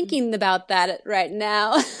really thinking about that right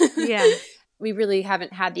now. Yeah. We really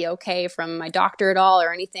haven't had the okay from my doctor at all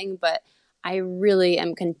or anything, but I really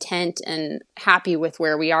am content and happy with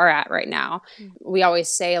where we are at right now. We always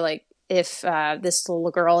say, like, if this little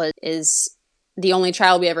girl is the only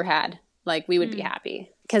child we ever had, like, we would be happy.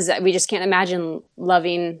 Because we just can't imagine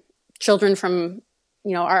loving children from,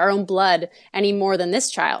 our own blood any more than this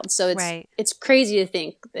child. So it's crazy to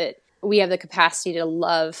think that we have the capacity to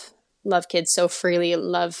love kids so freely,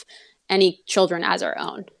 love any children as our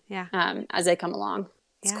own. Yeah. As they come along.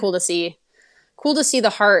 It's cool to see the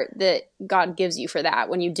heart that God gives you for that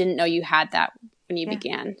when you didn't know you had that when you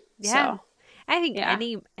began. Yeah. So, I think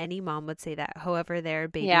any mom would say that, however their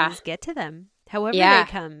babies get to them, however they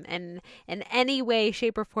come, and in any way,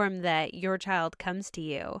 shape, or form that your child comes to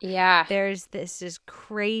you. Yeah. There's this just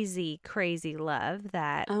crazy, crazy love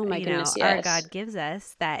that goodness, our God gives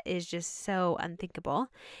us that is just so unthinkable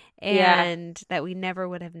and that we never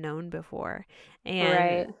would have known before.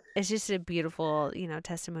 And it's just a beautiful,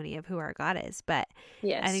 testimony of who our God is. But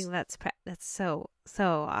I think that's so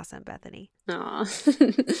awesome, Bethany. Aw.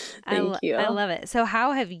 Thank you. I love it. So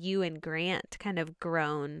how have you and Grant kind of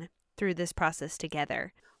grown through this process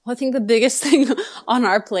together? Well, I think the biggest thing on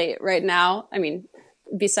our plate right now, I mean,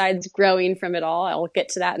 besides growing from it all, I'll get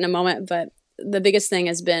to that in a moment, but the biggest thing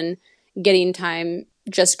has been getting time,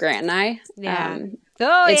 just Grant and I. Yeah.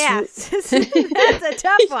 Yes. That's a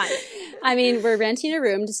tough one. I mean, we're renting a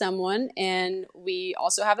room to someone and we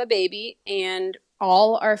also have a baby and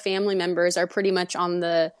all our family members are pretty much on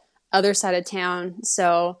the other side of town.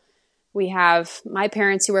 So we have my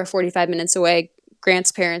parents who are 45 minutes away,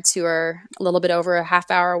 Grant's parents who are a little bit over a half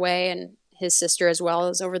hour away, and his sister as well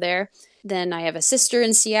is over there. Then I have a sister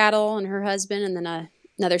in Seattle and her husband, and then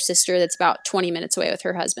another sister that's about 20 minutes away with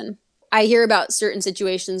her husband. I hear about certain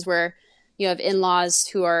situations where you have in-laws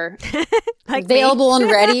who are like available and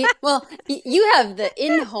ready. Well, you have the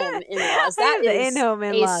in-home in-laws. That is in-home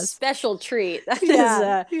in-laws. A special treat. That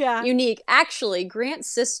is unique. Actually, Grant's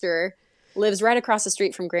sister lives right across the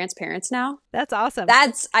street from Grant's parents now. That's awesome.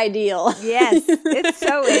 That's ideal. Yes, it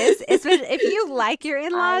so is. Especially if you like your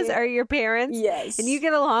in-laws or your parents and you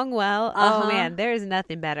get along well, oh man, there's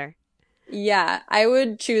nothing better. Yeah, I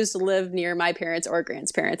would choose to live near my parents or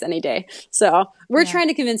Grant's parents any day. So we're trying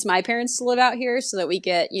to convince my parents to live out here so that we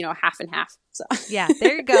get, half and half. So yeah,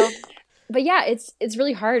 there you go. But yeah, it's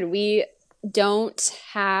really hard. We don't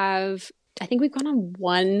have, I think we've gone on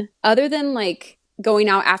one, other than like going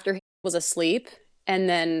out after he was asleep and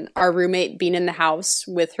then our roommate being in the house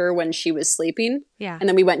with her when she was sleeping. Yeah. And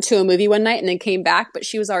then we went to a movie one night and then came back, but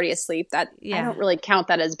she was already asleep. I don't really count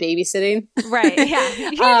that as babysitting. Right. Yeah.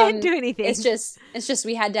 You didn't do anything. It's just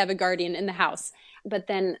we had to have a guardian in the house. But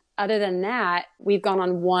then other than that, we've gone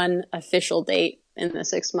on one official date in the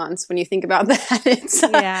 6 months. When you think about that, it's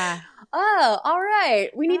oh, all right.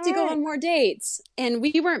 We need to go on more dates. And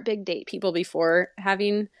we weren't big date people before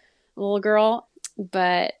having a little girl,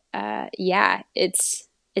 but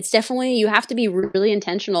it's definitely, you have to be really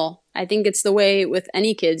intentional. I think it's the way with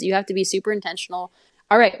any kids. You have to be super intentional.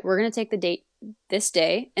 All right, we're going to take the date this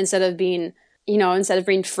day instead of being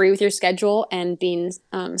free with your schedule and being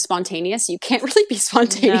spontaneous. You can't really be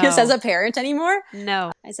spontaneous as a parent anymore.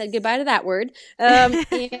 No. I said goodbye to that word.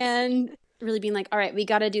 And really being like, all right, we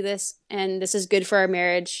got to do this. And this is good for our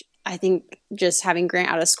marriage. I think just having Grant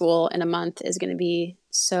out of school in a month is going to be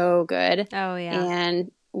so good. Oh, yeah.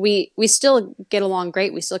 And we still get along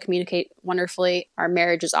great. We still communicate wonderfully. Our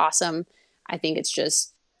marriage is awesome. I think it's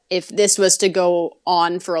just, if this was to go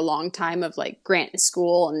on for a long time of like Grant in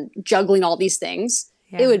school and juggling all these things,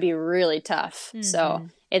 it would be really tough. Mm-hmm. So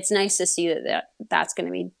it's nice to see that's going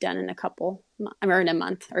to be done in in a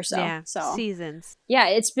month or so. Yeah. So seasons. Yeah.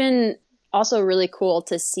 It's been also really cool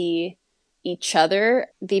to see each other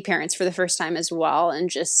be parents for the first time as well. And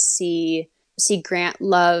just see Grant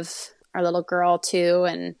love our little girl too,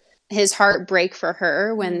 and his heart break for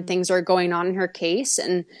her when things are going on in her case,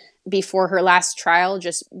 and before her last trial,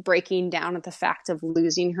 just breaking down at the fact of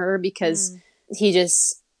losing her because he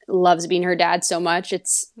just loves being her dad so much.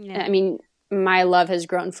 I mean, my love has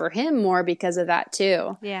grown for him more because of that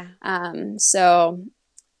too. Yeah. So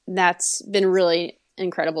that's been really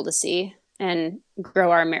incredible to see and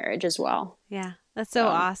grow our marriage as well. Yeah. That's so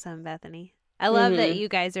awesome, Bethany. I love that you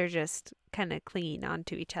guys are just kind of clinging on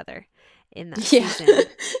to each other in that season.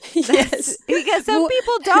 Yes. Because some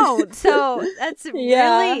people don't. So that's a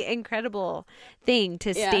really incredible thing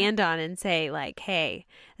to stand on and say, like, hey,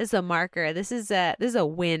 this is a marker. This is a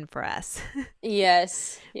win for us.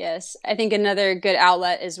 Yes. I think another good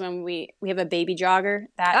outlet is when we have a baby jogger.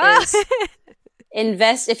 That is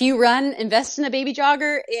invest in a baby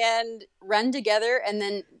jogger and run together, and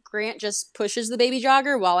then Grant just pushes the baby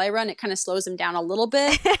jogger while I run. It kind of slows him down a little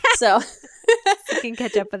bit. So you can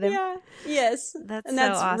catch up with him. Yeah. Yes. That's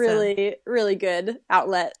so awesome. Really, really good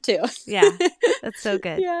outlet too. Yeah. That's so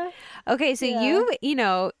good. Yeah. Okay. So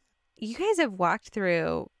you guys have walked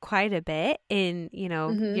through quite a bit in,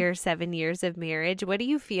 your 7 years of marriage. What do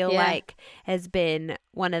you feel like has been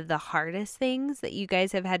one of the hardest things that you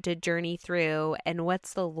guys have had to journey through? And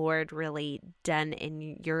what's the Lord really done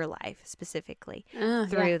in your life specifically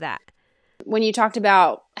through that? When you talked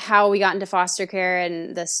about how we got into foster care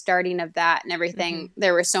and the starting of that and everything,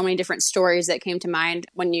 there were so many different stories that came to mind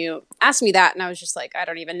when you asked me that. And I was just like, I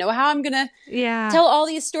don't even know how I'm going to tell all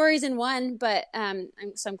these stories in one. But I'm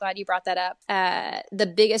glad you brought that up. The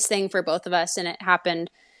biggest thing for both of us, and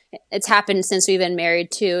it's happened since we've been married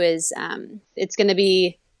too, is it's going to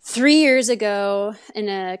be 3 years ago in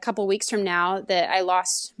a couple weeks from now that I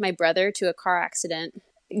lost my brother to a car accident.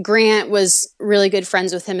 Grant was really good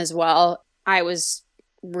friends with him as well. I was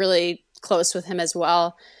really close with him as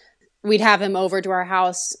well. We'd have him over to our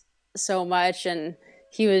house so much, and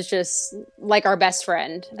he was just like our best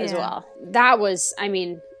friend as well. That was,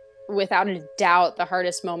 without a doubt, the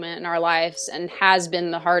hardest moment in our lives, and has been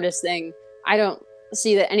the hardest thing. I don't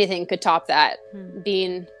see that anything could top that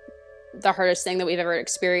being the hardest thing that we've ever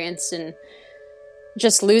experienced, and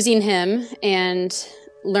just losing him and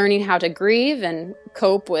learning how to grieve and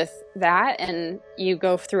cope with that. And you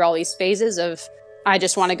go through all these phases of, I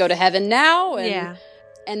just want to go to heaven now.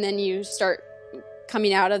 And then you start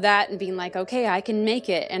coming out of that and being like, okay, I can make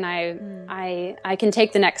it. And I can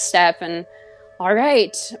take the next step, and all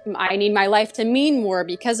right, I need my life to mean more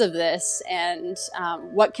because of this. And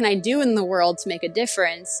what can I do in the world to make a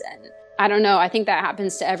difference? And I don't know. I think that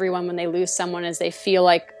happens to everyone when they lose someone, is they feel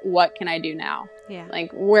like, what can I do now? Yeah.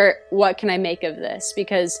 Like, what can I make of this?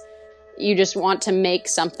 Because you just want to make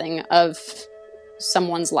something of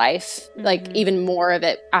someone's life, like even more of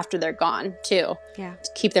it after they're gone too. Yeah.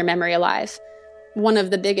 To keep their memory alive. One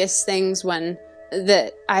of the biggest things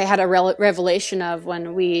that I had a revelation of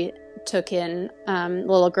when we took in the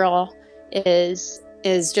little girl is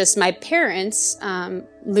just my parents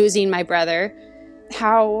losing my brother,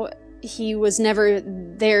 how he was never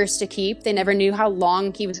theirs to keep. They never knew how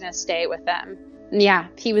long he was going to stay with them. And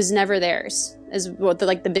he was never theirs, is what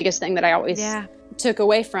the biggest thing that I always took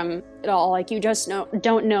away from it all. Like, you just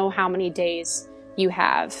don't know how many days you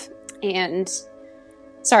have. And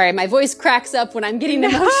sorry, my voice cracks up when I'm getting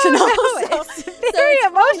emotional. It's a very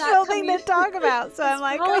emotional thing to talk about. So I'm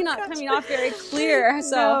like, probably not coming off very clear.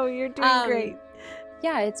 So no, you're doing great.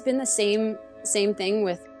 Yeah, it's been the same thing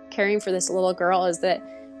with caring for this little girl, is that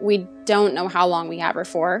we don't know how long we have her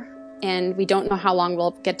for, and we don't know how long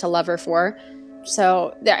we'll get to love her for.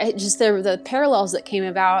 So the parallels that came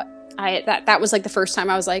about, that was like the first time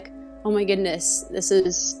I was like, oh my goodness, this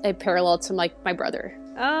is a parallel to like my brother.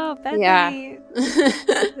 Oh, Bethany.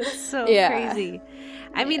 That's so crazy.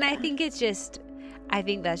 I mean, I think that's just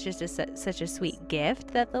such a sweet gift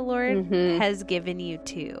that the Lord has given you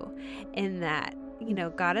too, in that,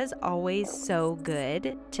 God is always so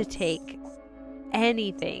good to take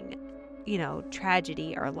anything,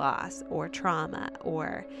 tragedy or loss or trauma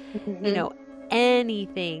or,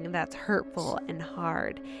 anything that's hurtful and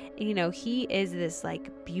hard. He is this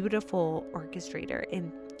like beautiful orchestrator, and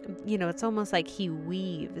it's almost like he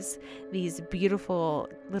weaves these beautiful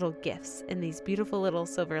little gifts and these beautiful little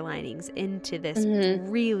silver linings into this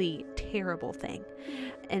really terrible thing,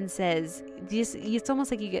 and says it's almost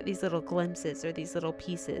like you get these little glimpses or these little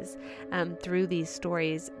pieces through these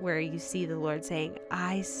stories where you see the Lord saying,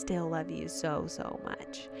 I still love you so, so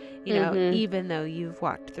much, even though you've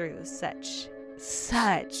walked through such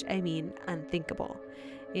unthinkable,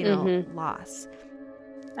 loss.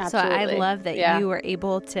 Absolutely. So I love that you were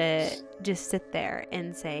able to just sit there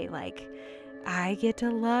and say, like, I get to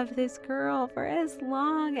love this girl for as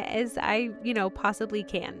long as I, possibly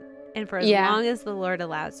can. And for as long as the Lord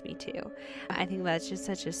allows me to. I think that's just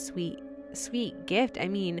such a sweet, sweet gift. I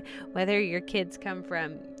mean, whether your kids come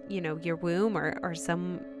from, your womb or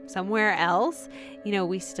somewhere else,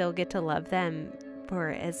 we still get to love them for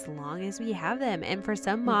as long as we have them. And for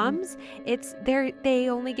some moms, they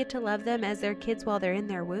only get to love them as their kids while they're in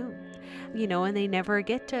their womb, and they never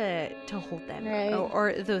get to hold them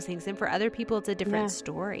or those things. And for other people, it's a different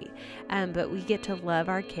story. But we get to love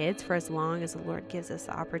our kids for as long as the Lord gives us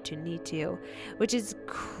the opportunity to, which is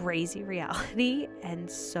crazy reality and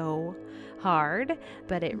so hard,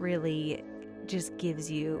 but it really just gives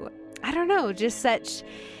you, I don't know, just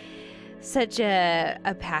such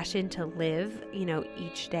a passion to live,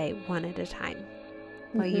 each day one at a time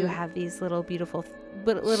while you have these little beautiful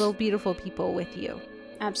people with you.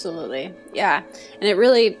 Absolutely. Yeah. And it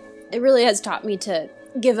really has taught me to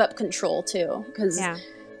give up control too, because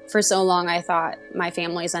for so long I thought my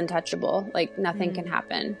family is untouchable. Like nothing can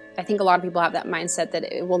happen. I think a lot of people have that mindset that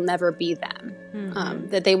it will never be them,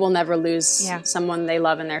 that they will never lose someone they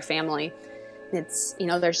love in their family. It's,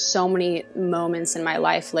 there's so many moments in my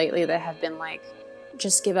life lately that have been like,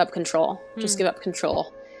 just give up control, just give up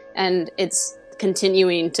control. And it's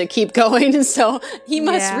continuing to keep going. And so he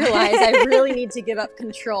must realize I really need to give up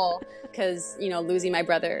control because, losing my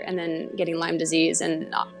brother and then getting Lyme disease and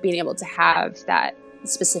not being able to have that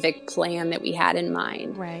specific plan that we had in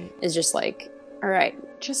mind is just like, all right,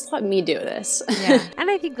 just let me do this. And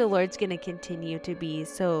I think the Lord's going to continue to be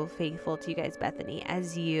so faithful to you guys, Bethany,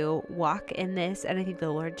 as you walk in this. And I think the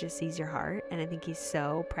Lord just sees your heart. And I think he's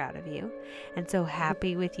so proud of you and so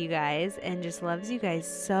happy with you guys and just loves you guys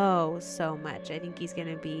so, so much. I think he's going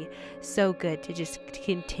to be so good to just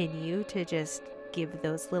continue to just give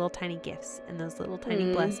those little tiny gifts and those little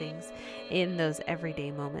tiny blessings in those everyday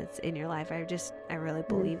moments in your life. I really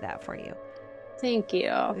believe that for you. Thank you.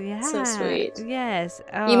 Yeah. So sweet. Yes.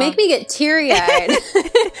 Oh. You make me get teary-eyed.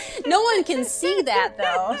 No one can see that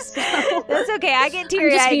though. So. That's okay. I get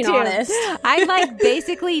teary-eyed too. Honest. I'm like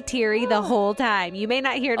basically teary the whole time. You may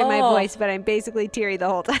not hear it in my voice, but I'm basically teary the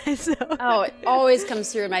whole time. So. Oh, it always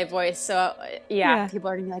comes through in my voice. So people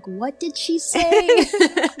are going to be like, what did she say?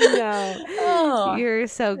 No. Oh. You're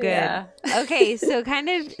so good. Yeah. Okay. So kind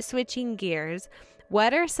of switching gears.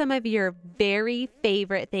 What are some of your very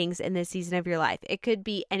favorite things in this season of your life? It could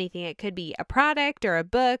be anything. It could be a product or a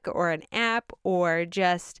book or an app or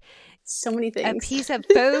just so many things. A piece of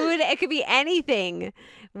food. It could be anything.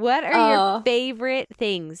 What are your favorite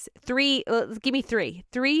things? Give me three.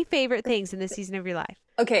 3 favorite things in this season of your life.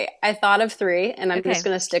 Okay. I thought of 3 and I'm just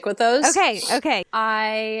going to stick with those. Okay.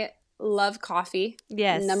 I love coffee.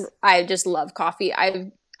 Yes. I just love coffee.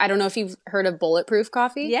 I don't know if you've heard of Bulletproof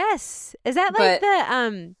coffee. Yes. Is that like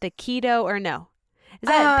the keto or no? Is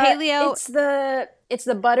that paleo? It's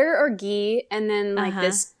the butter or ghee and then like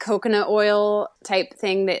this coconut oil type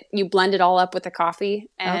thing that you blend it all up with the coffee.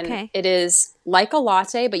 And it is like a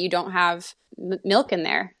latte, but you don't have milk in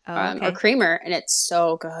there or creamer. And it's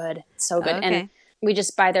so good. It's so good. And we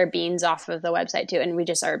just buy their beans off of the website too. And we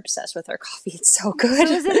just are obsessed with their coffee. It's so good.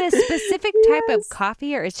 So is it a specific type of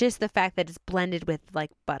coffee or it's just the fact that it's blended with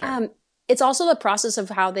like butter? It's also the process of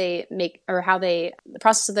how they make or the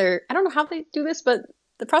process of their, I don't know how they do this, but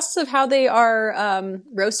the process of how they are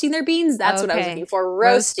roasting their beans. That's what I was looking for.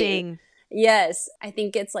 Roasting. Yes. I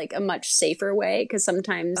think it's like a much safer way because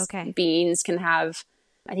sometimes beans can have,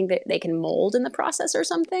 I think that they can mold in the process or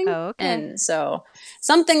something. And so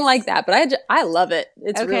something like that. But I love it.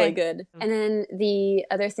 It's really good. And then the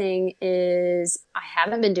other thing is I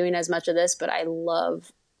haven't been doing as much of this, but I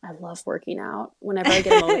love working out whenever I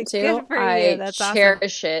get a moment to. Good for you. That's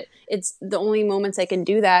cherish it. It's the only moments I can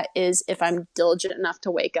do that is if I'm diligent enough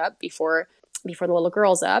to wake up before the little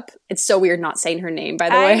girl's up. It's so weird not saying her name, by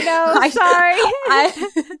the way. I know. Sorry.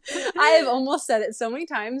 I have almost said it so many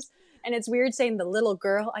times. And it's weird saying the little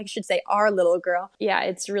girl. I should say our little girl. Yeah,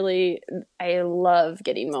 it's really, I love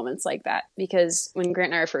getting moments like that because when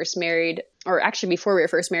Grant and I were first married, or actually before we were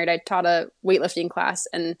first married, I taught a weightlifting class.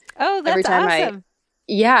 And that's awesome.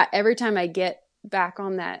 Every time I get back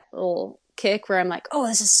on that little kick where I'm like, oh,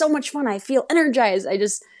 this is so much fun. I feel energized. I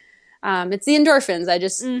just, it's the endorphins. I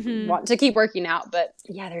just want to keep working out. But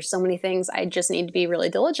yeah, there's so many things. I just need to be really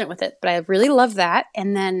diligent with it. But I really love that.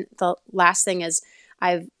 And then the last thing is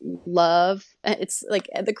it's like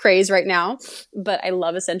the craze right now, but I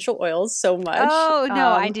love essential oils so much. Oh, no,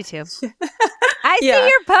 I do too. I see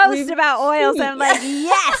your post about oils and I'm like,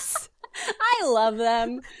 yes. I love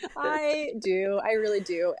them. I do. I really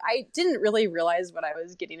do. I didn't really realize what I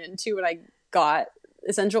was getting into when I got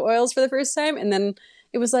essential oils for the first time. And then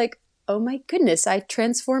it was like, oh my goodness, I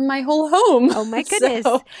transformed my whole home. Oh my goodness.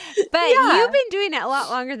 But you've been doing it a lot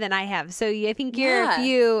longer than I have. So I think you're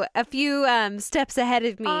a few steps ahead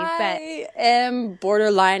of me. I am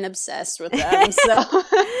borderline obsessed with them. So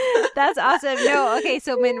That's awesome. No, okay.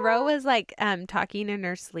 So Monroe was like talking in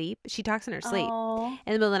her sleep. She talks in her sleep Oh,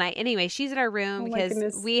 in the middle of the night. Anyway, she's in our room oh my because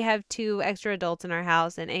goodness. we have 2 extra adults in our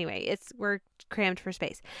house, and anyway, we're crammed for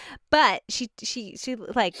space. But she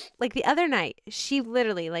like the other night, she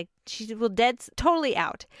literally like she will totally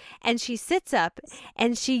out, and she sits up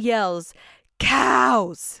and she yells,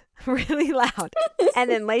 "Cows!" really loud,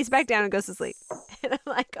 and then lays back down and goes to sleep. And I'm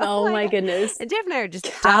like, Oh my God. goodness. And Jeff and I are just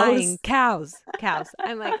Cows. dying. Cows.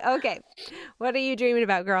 I'm like, okay, what are you dreaming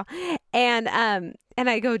about, girl? And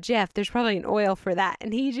I go, Jeff, there's probably an oil for that.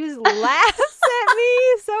 And he just laughs at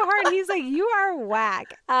me so hard. He's like, you are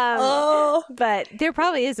whack. Oh, But there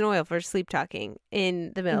probably is an oil for sleep talking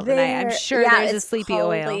in the middle of the night. I'm sure there's a sleepy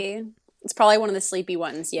oil. It's probably one of the sleepy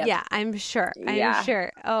ones. Yep. Yeah, I'm sure. Yeah. I'm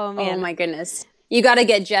sure. Oh, man. Oh my goodness. You got to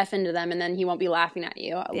get Jeff into them and then he won't be laughing at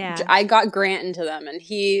you. Yeah. I got Grant into them and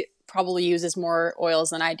he probably uses more oils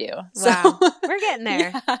than I do. So. Wow. We're getting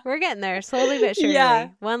there. Yeah. We're getting there slowly but surely. Yeah.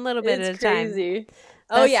 One little bit at a time. It's crazy.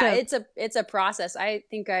 Oh yeah, it's a process. I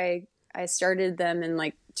think I started them in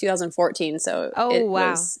like 2014, so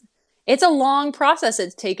it's a long process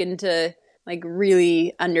it's taken to like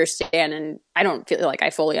really understand, and I don't feel like I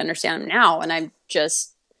fully understand them now, and I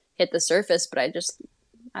just hit the surface, but I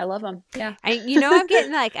love them. Yeah.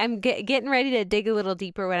 I'm getting ready to dig a little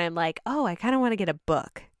deeper when I'm like, oh, I kind of want to get a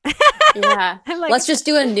book. Yeah. Like, let's just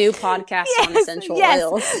do a new podcast on essential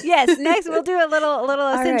oils. Yes. Next we'll do a little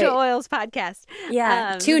essential oils podcast.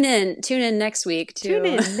 Yeah. Tune in next week too. Tune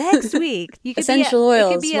in next week. You could essential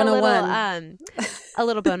oils. It could be 101. A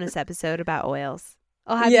little bonus episode about oils.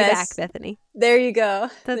 I'll have you back, Bethany. There you go.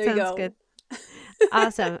 That sounds good.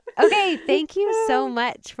 Awesome. Okay, thank you so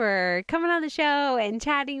much for coming on the show and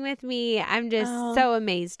chatting with me. I'm just so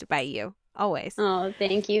amazed by you. Always. Oh,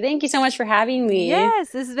 thank you. Thank you so much for having me.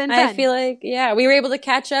 Yes, this has been fun. I feel like, we were able to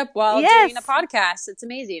catch up while doing a podcast. It's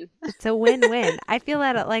amazing. It's a win-win. I feel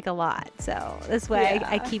that like a lot. So that's why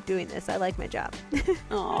I keep doing this. I like my job.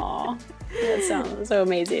 Aw, that sounds so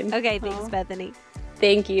amazing. Okay, thanks, Bethany.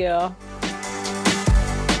 Thank you.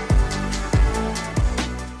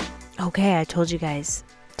 Okay, I told you guys.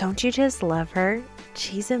 Don't you just love her?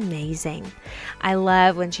 She's amazing. I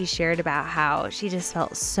love when she shared about how she just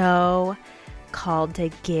felt so called to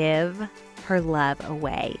give her love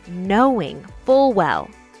away, knowing full well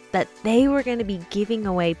that they were going to be giving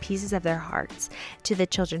away pieces of their hearts to the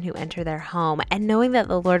children who enter their home, and knowing that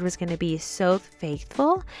the Lord was going to be so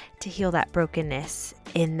faithful to heal that brokenness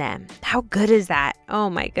in them. How good is that? Oh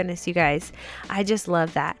my goodness, you guys. I just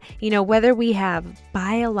love that. You know, whether we have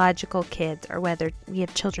biological kids or whether we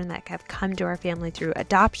have children that have come to our family through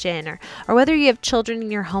adoption, or whether you have children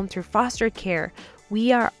in your home through foster care,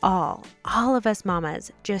 we are all of us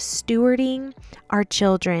mamas, just stewarding our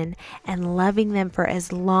children and loving them for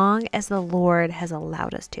as long as the Lord has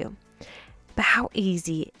allowed us to. But how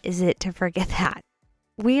easy is it to forget that?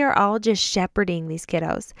 We are all just shepherding these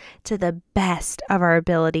kiddos to the best of our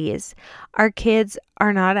abilities. Our kids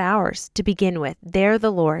are not ours to begin with. They're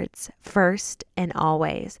the Lord's first and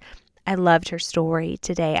always. I loved her story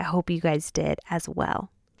today. I hope you guys did as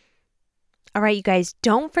well. All right, you guys,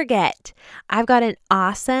 don't forget, I've got an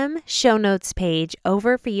awesome show notes page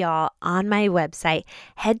over for y'all on my website.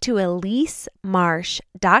 Head to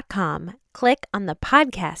elisemarsh.com, click on the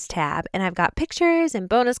podcast tab, and I've got pictures and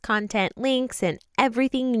bonus content, links, and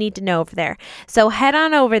everything you need to know over there. So head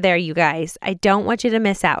on over there, you guys. I don't want you to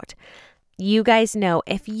miss out. You guys know,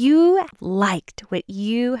 if you liked what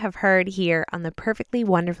you have heard here on the Perfectly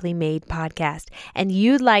Wonderfully Made podcast and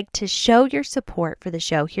you'd like to show your support for the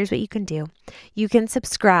show, here's what you can do. You can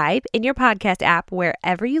subscribe in your podcast app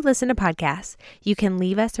wherever you listen to podcasts. You can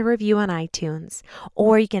leave us a review on iTunes,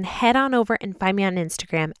 or you can head on over and find me on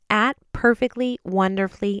Instagram at Perfectly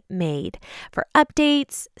Wonderfully Made for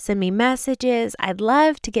updates. Send me messages. I'd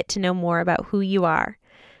love to get to know more about who you are.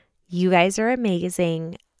 You guys are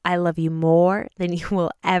amazing. I love you more than you will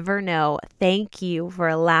ever know. Thank you for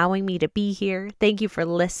allowing me to be here. Thank you for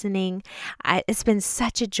listening. It's been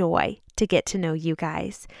such a joy to get to know you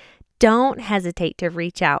guys. Don't hesitate to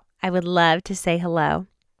reach out. I would love to say hello.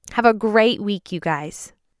 Have a great week, you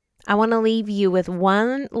guys. I want to leave you with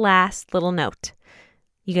one last little note.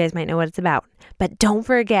 You guys might know what it's about, but don't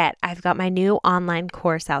forget, I've got my new online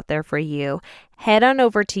course out there for you. Head on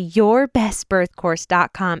over to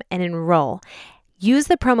yourbestbirthcourse.com and enroll. Use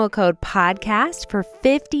the promo code podcast for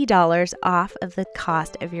 $50 off of the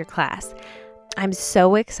cost of your class. I'm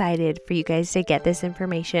so excited for you guys to get this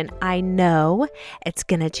information. I know it's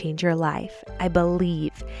going to change your life. I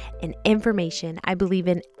believe in information. I believe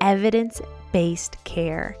in evidence-based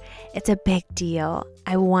care. It's a big deal.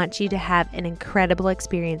 I want you to have an incredible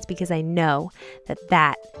experience because I know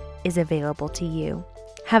that is available to you.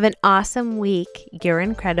 Have an awesome week. You're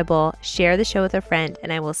incredible. Share the show with a friend,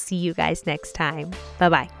 and I will see you guys next time.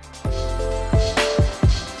 Bye-bye.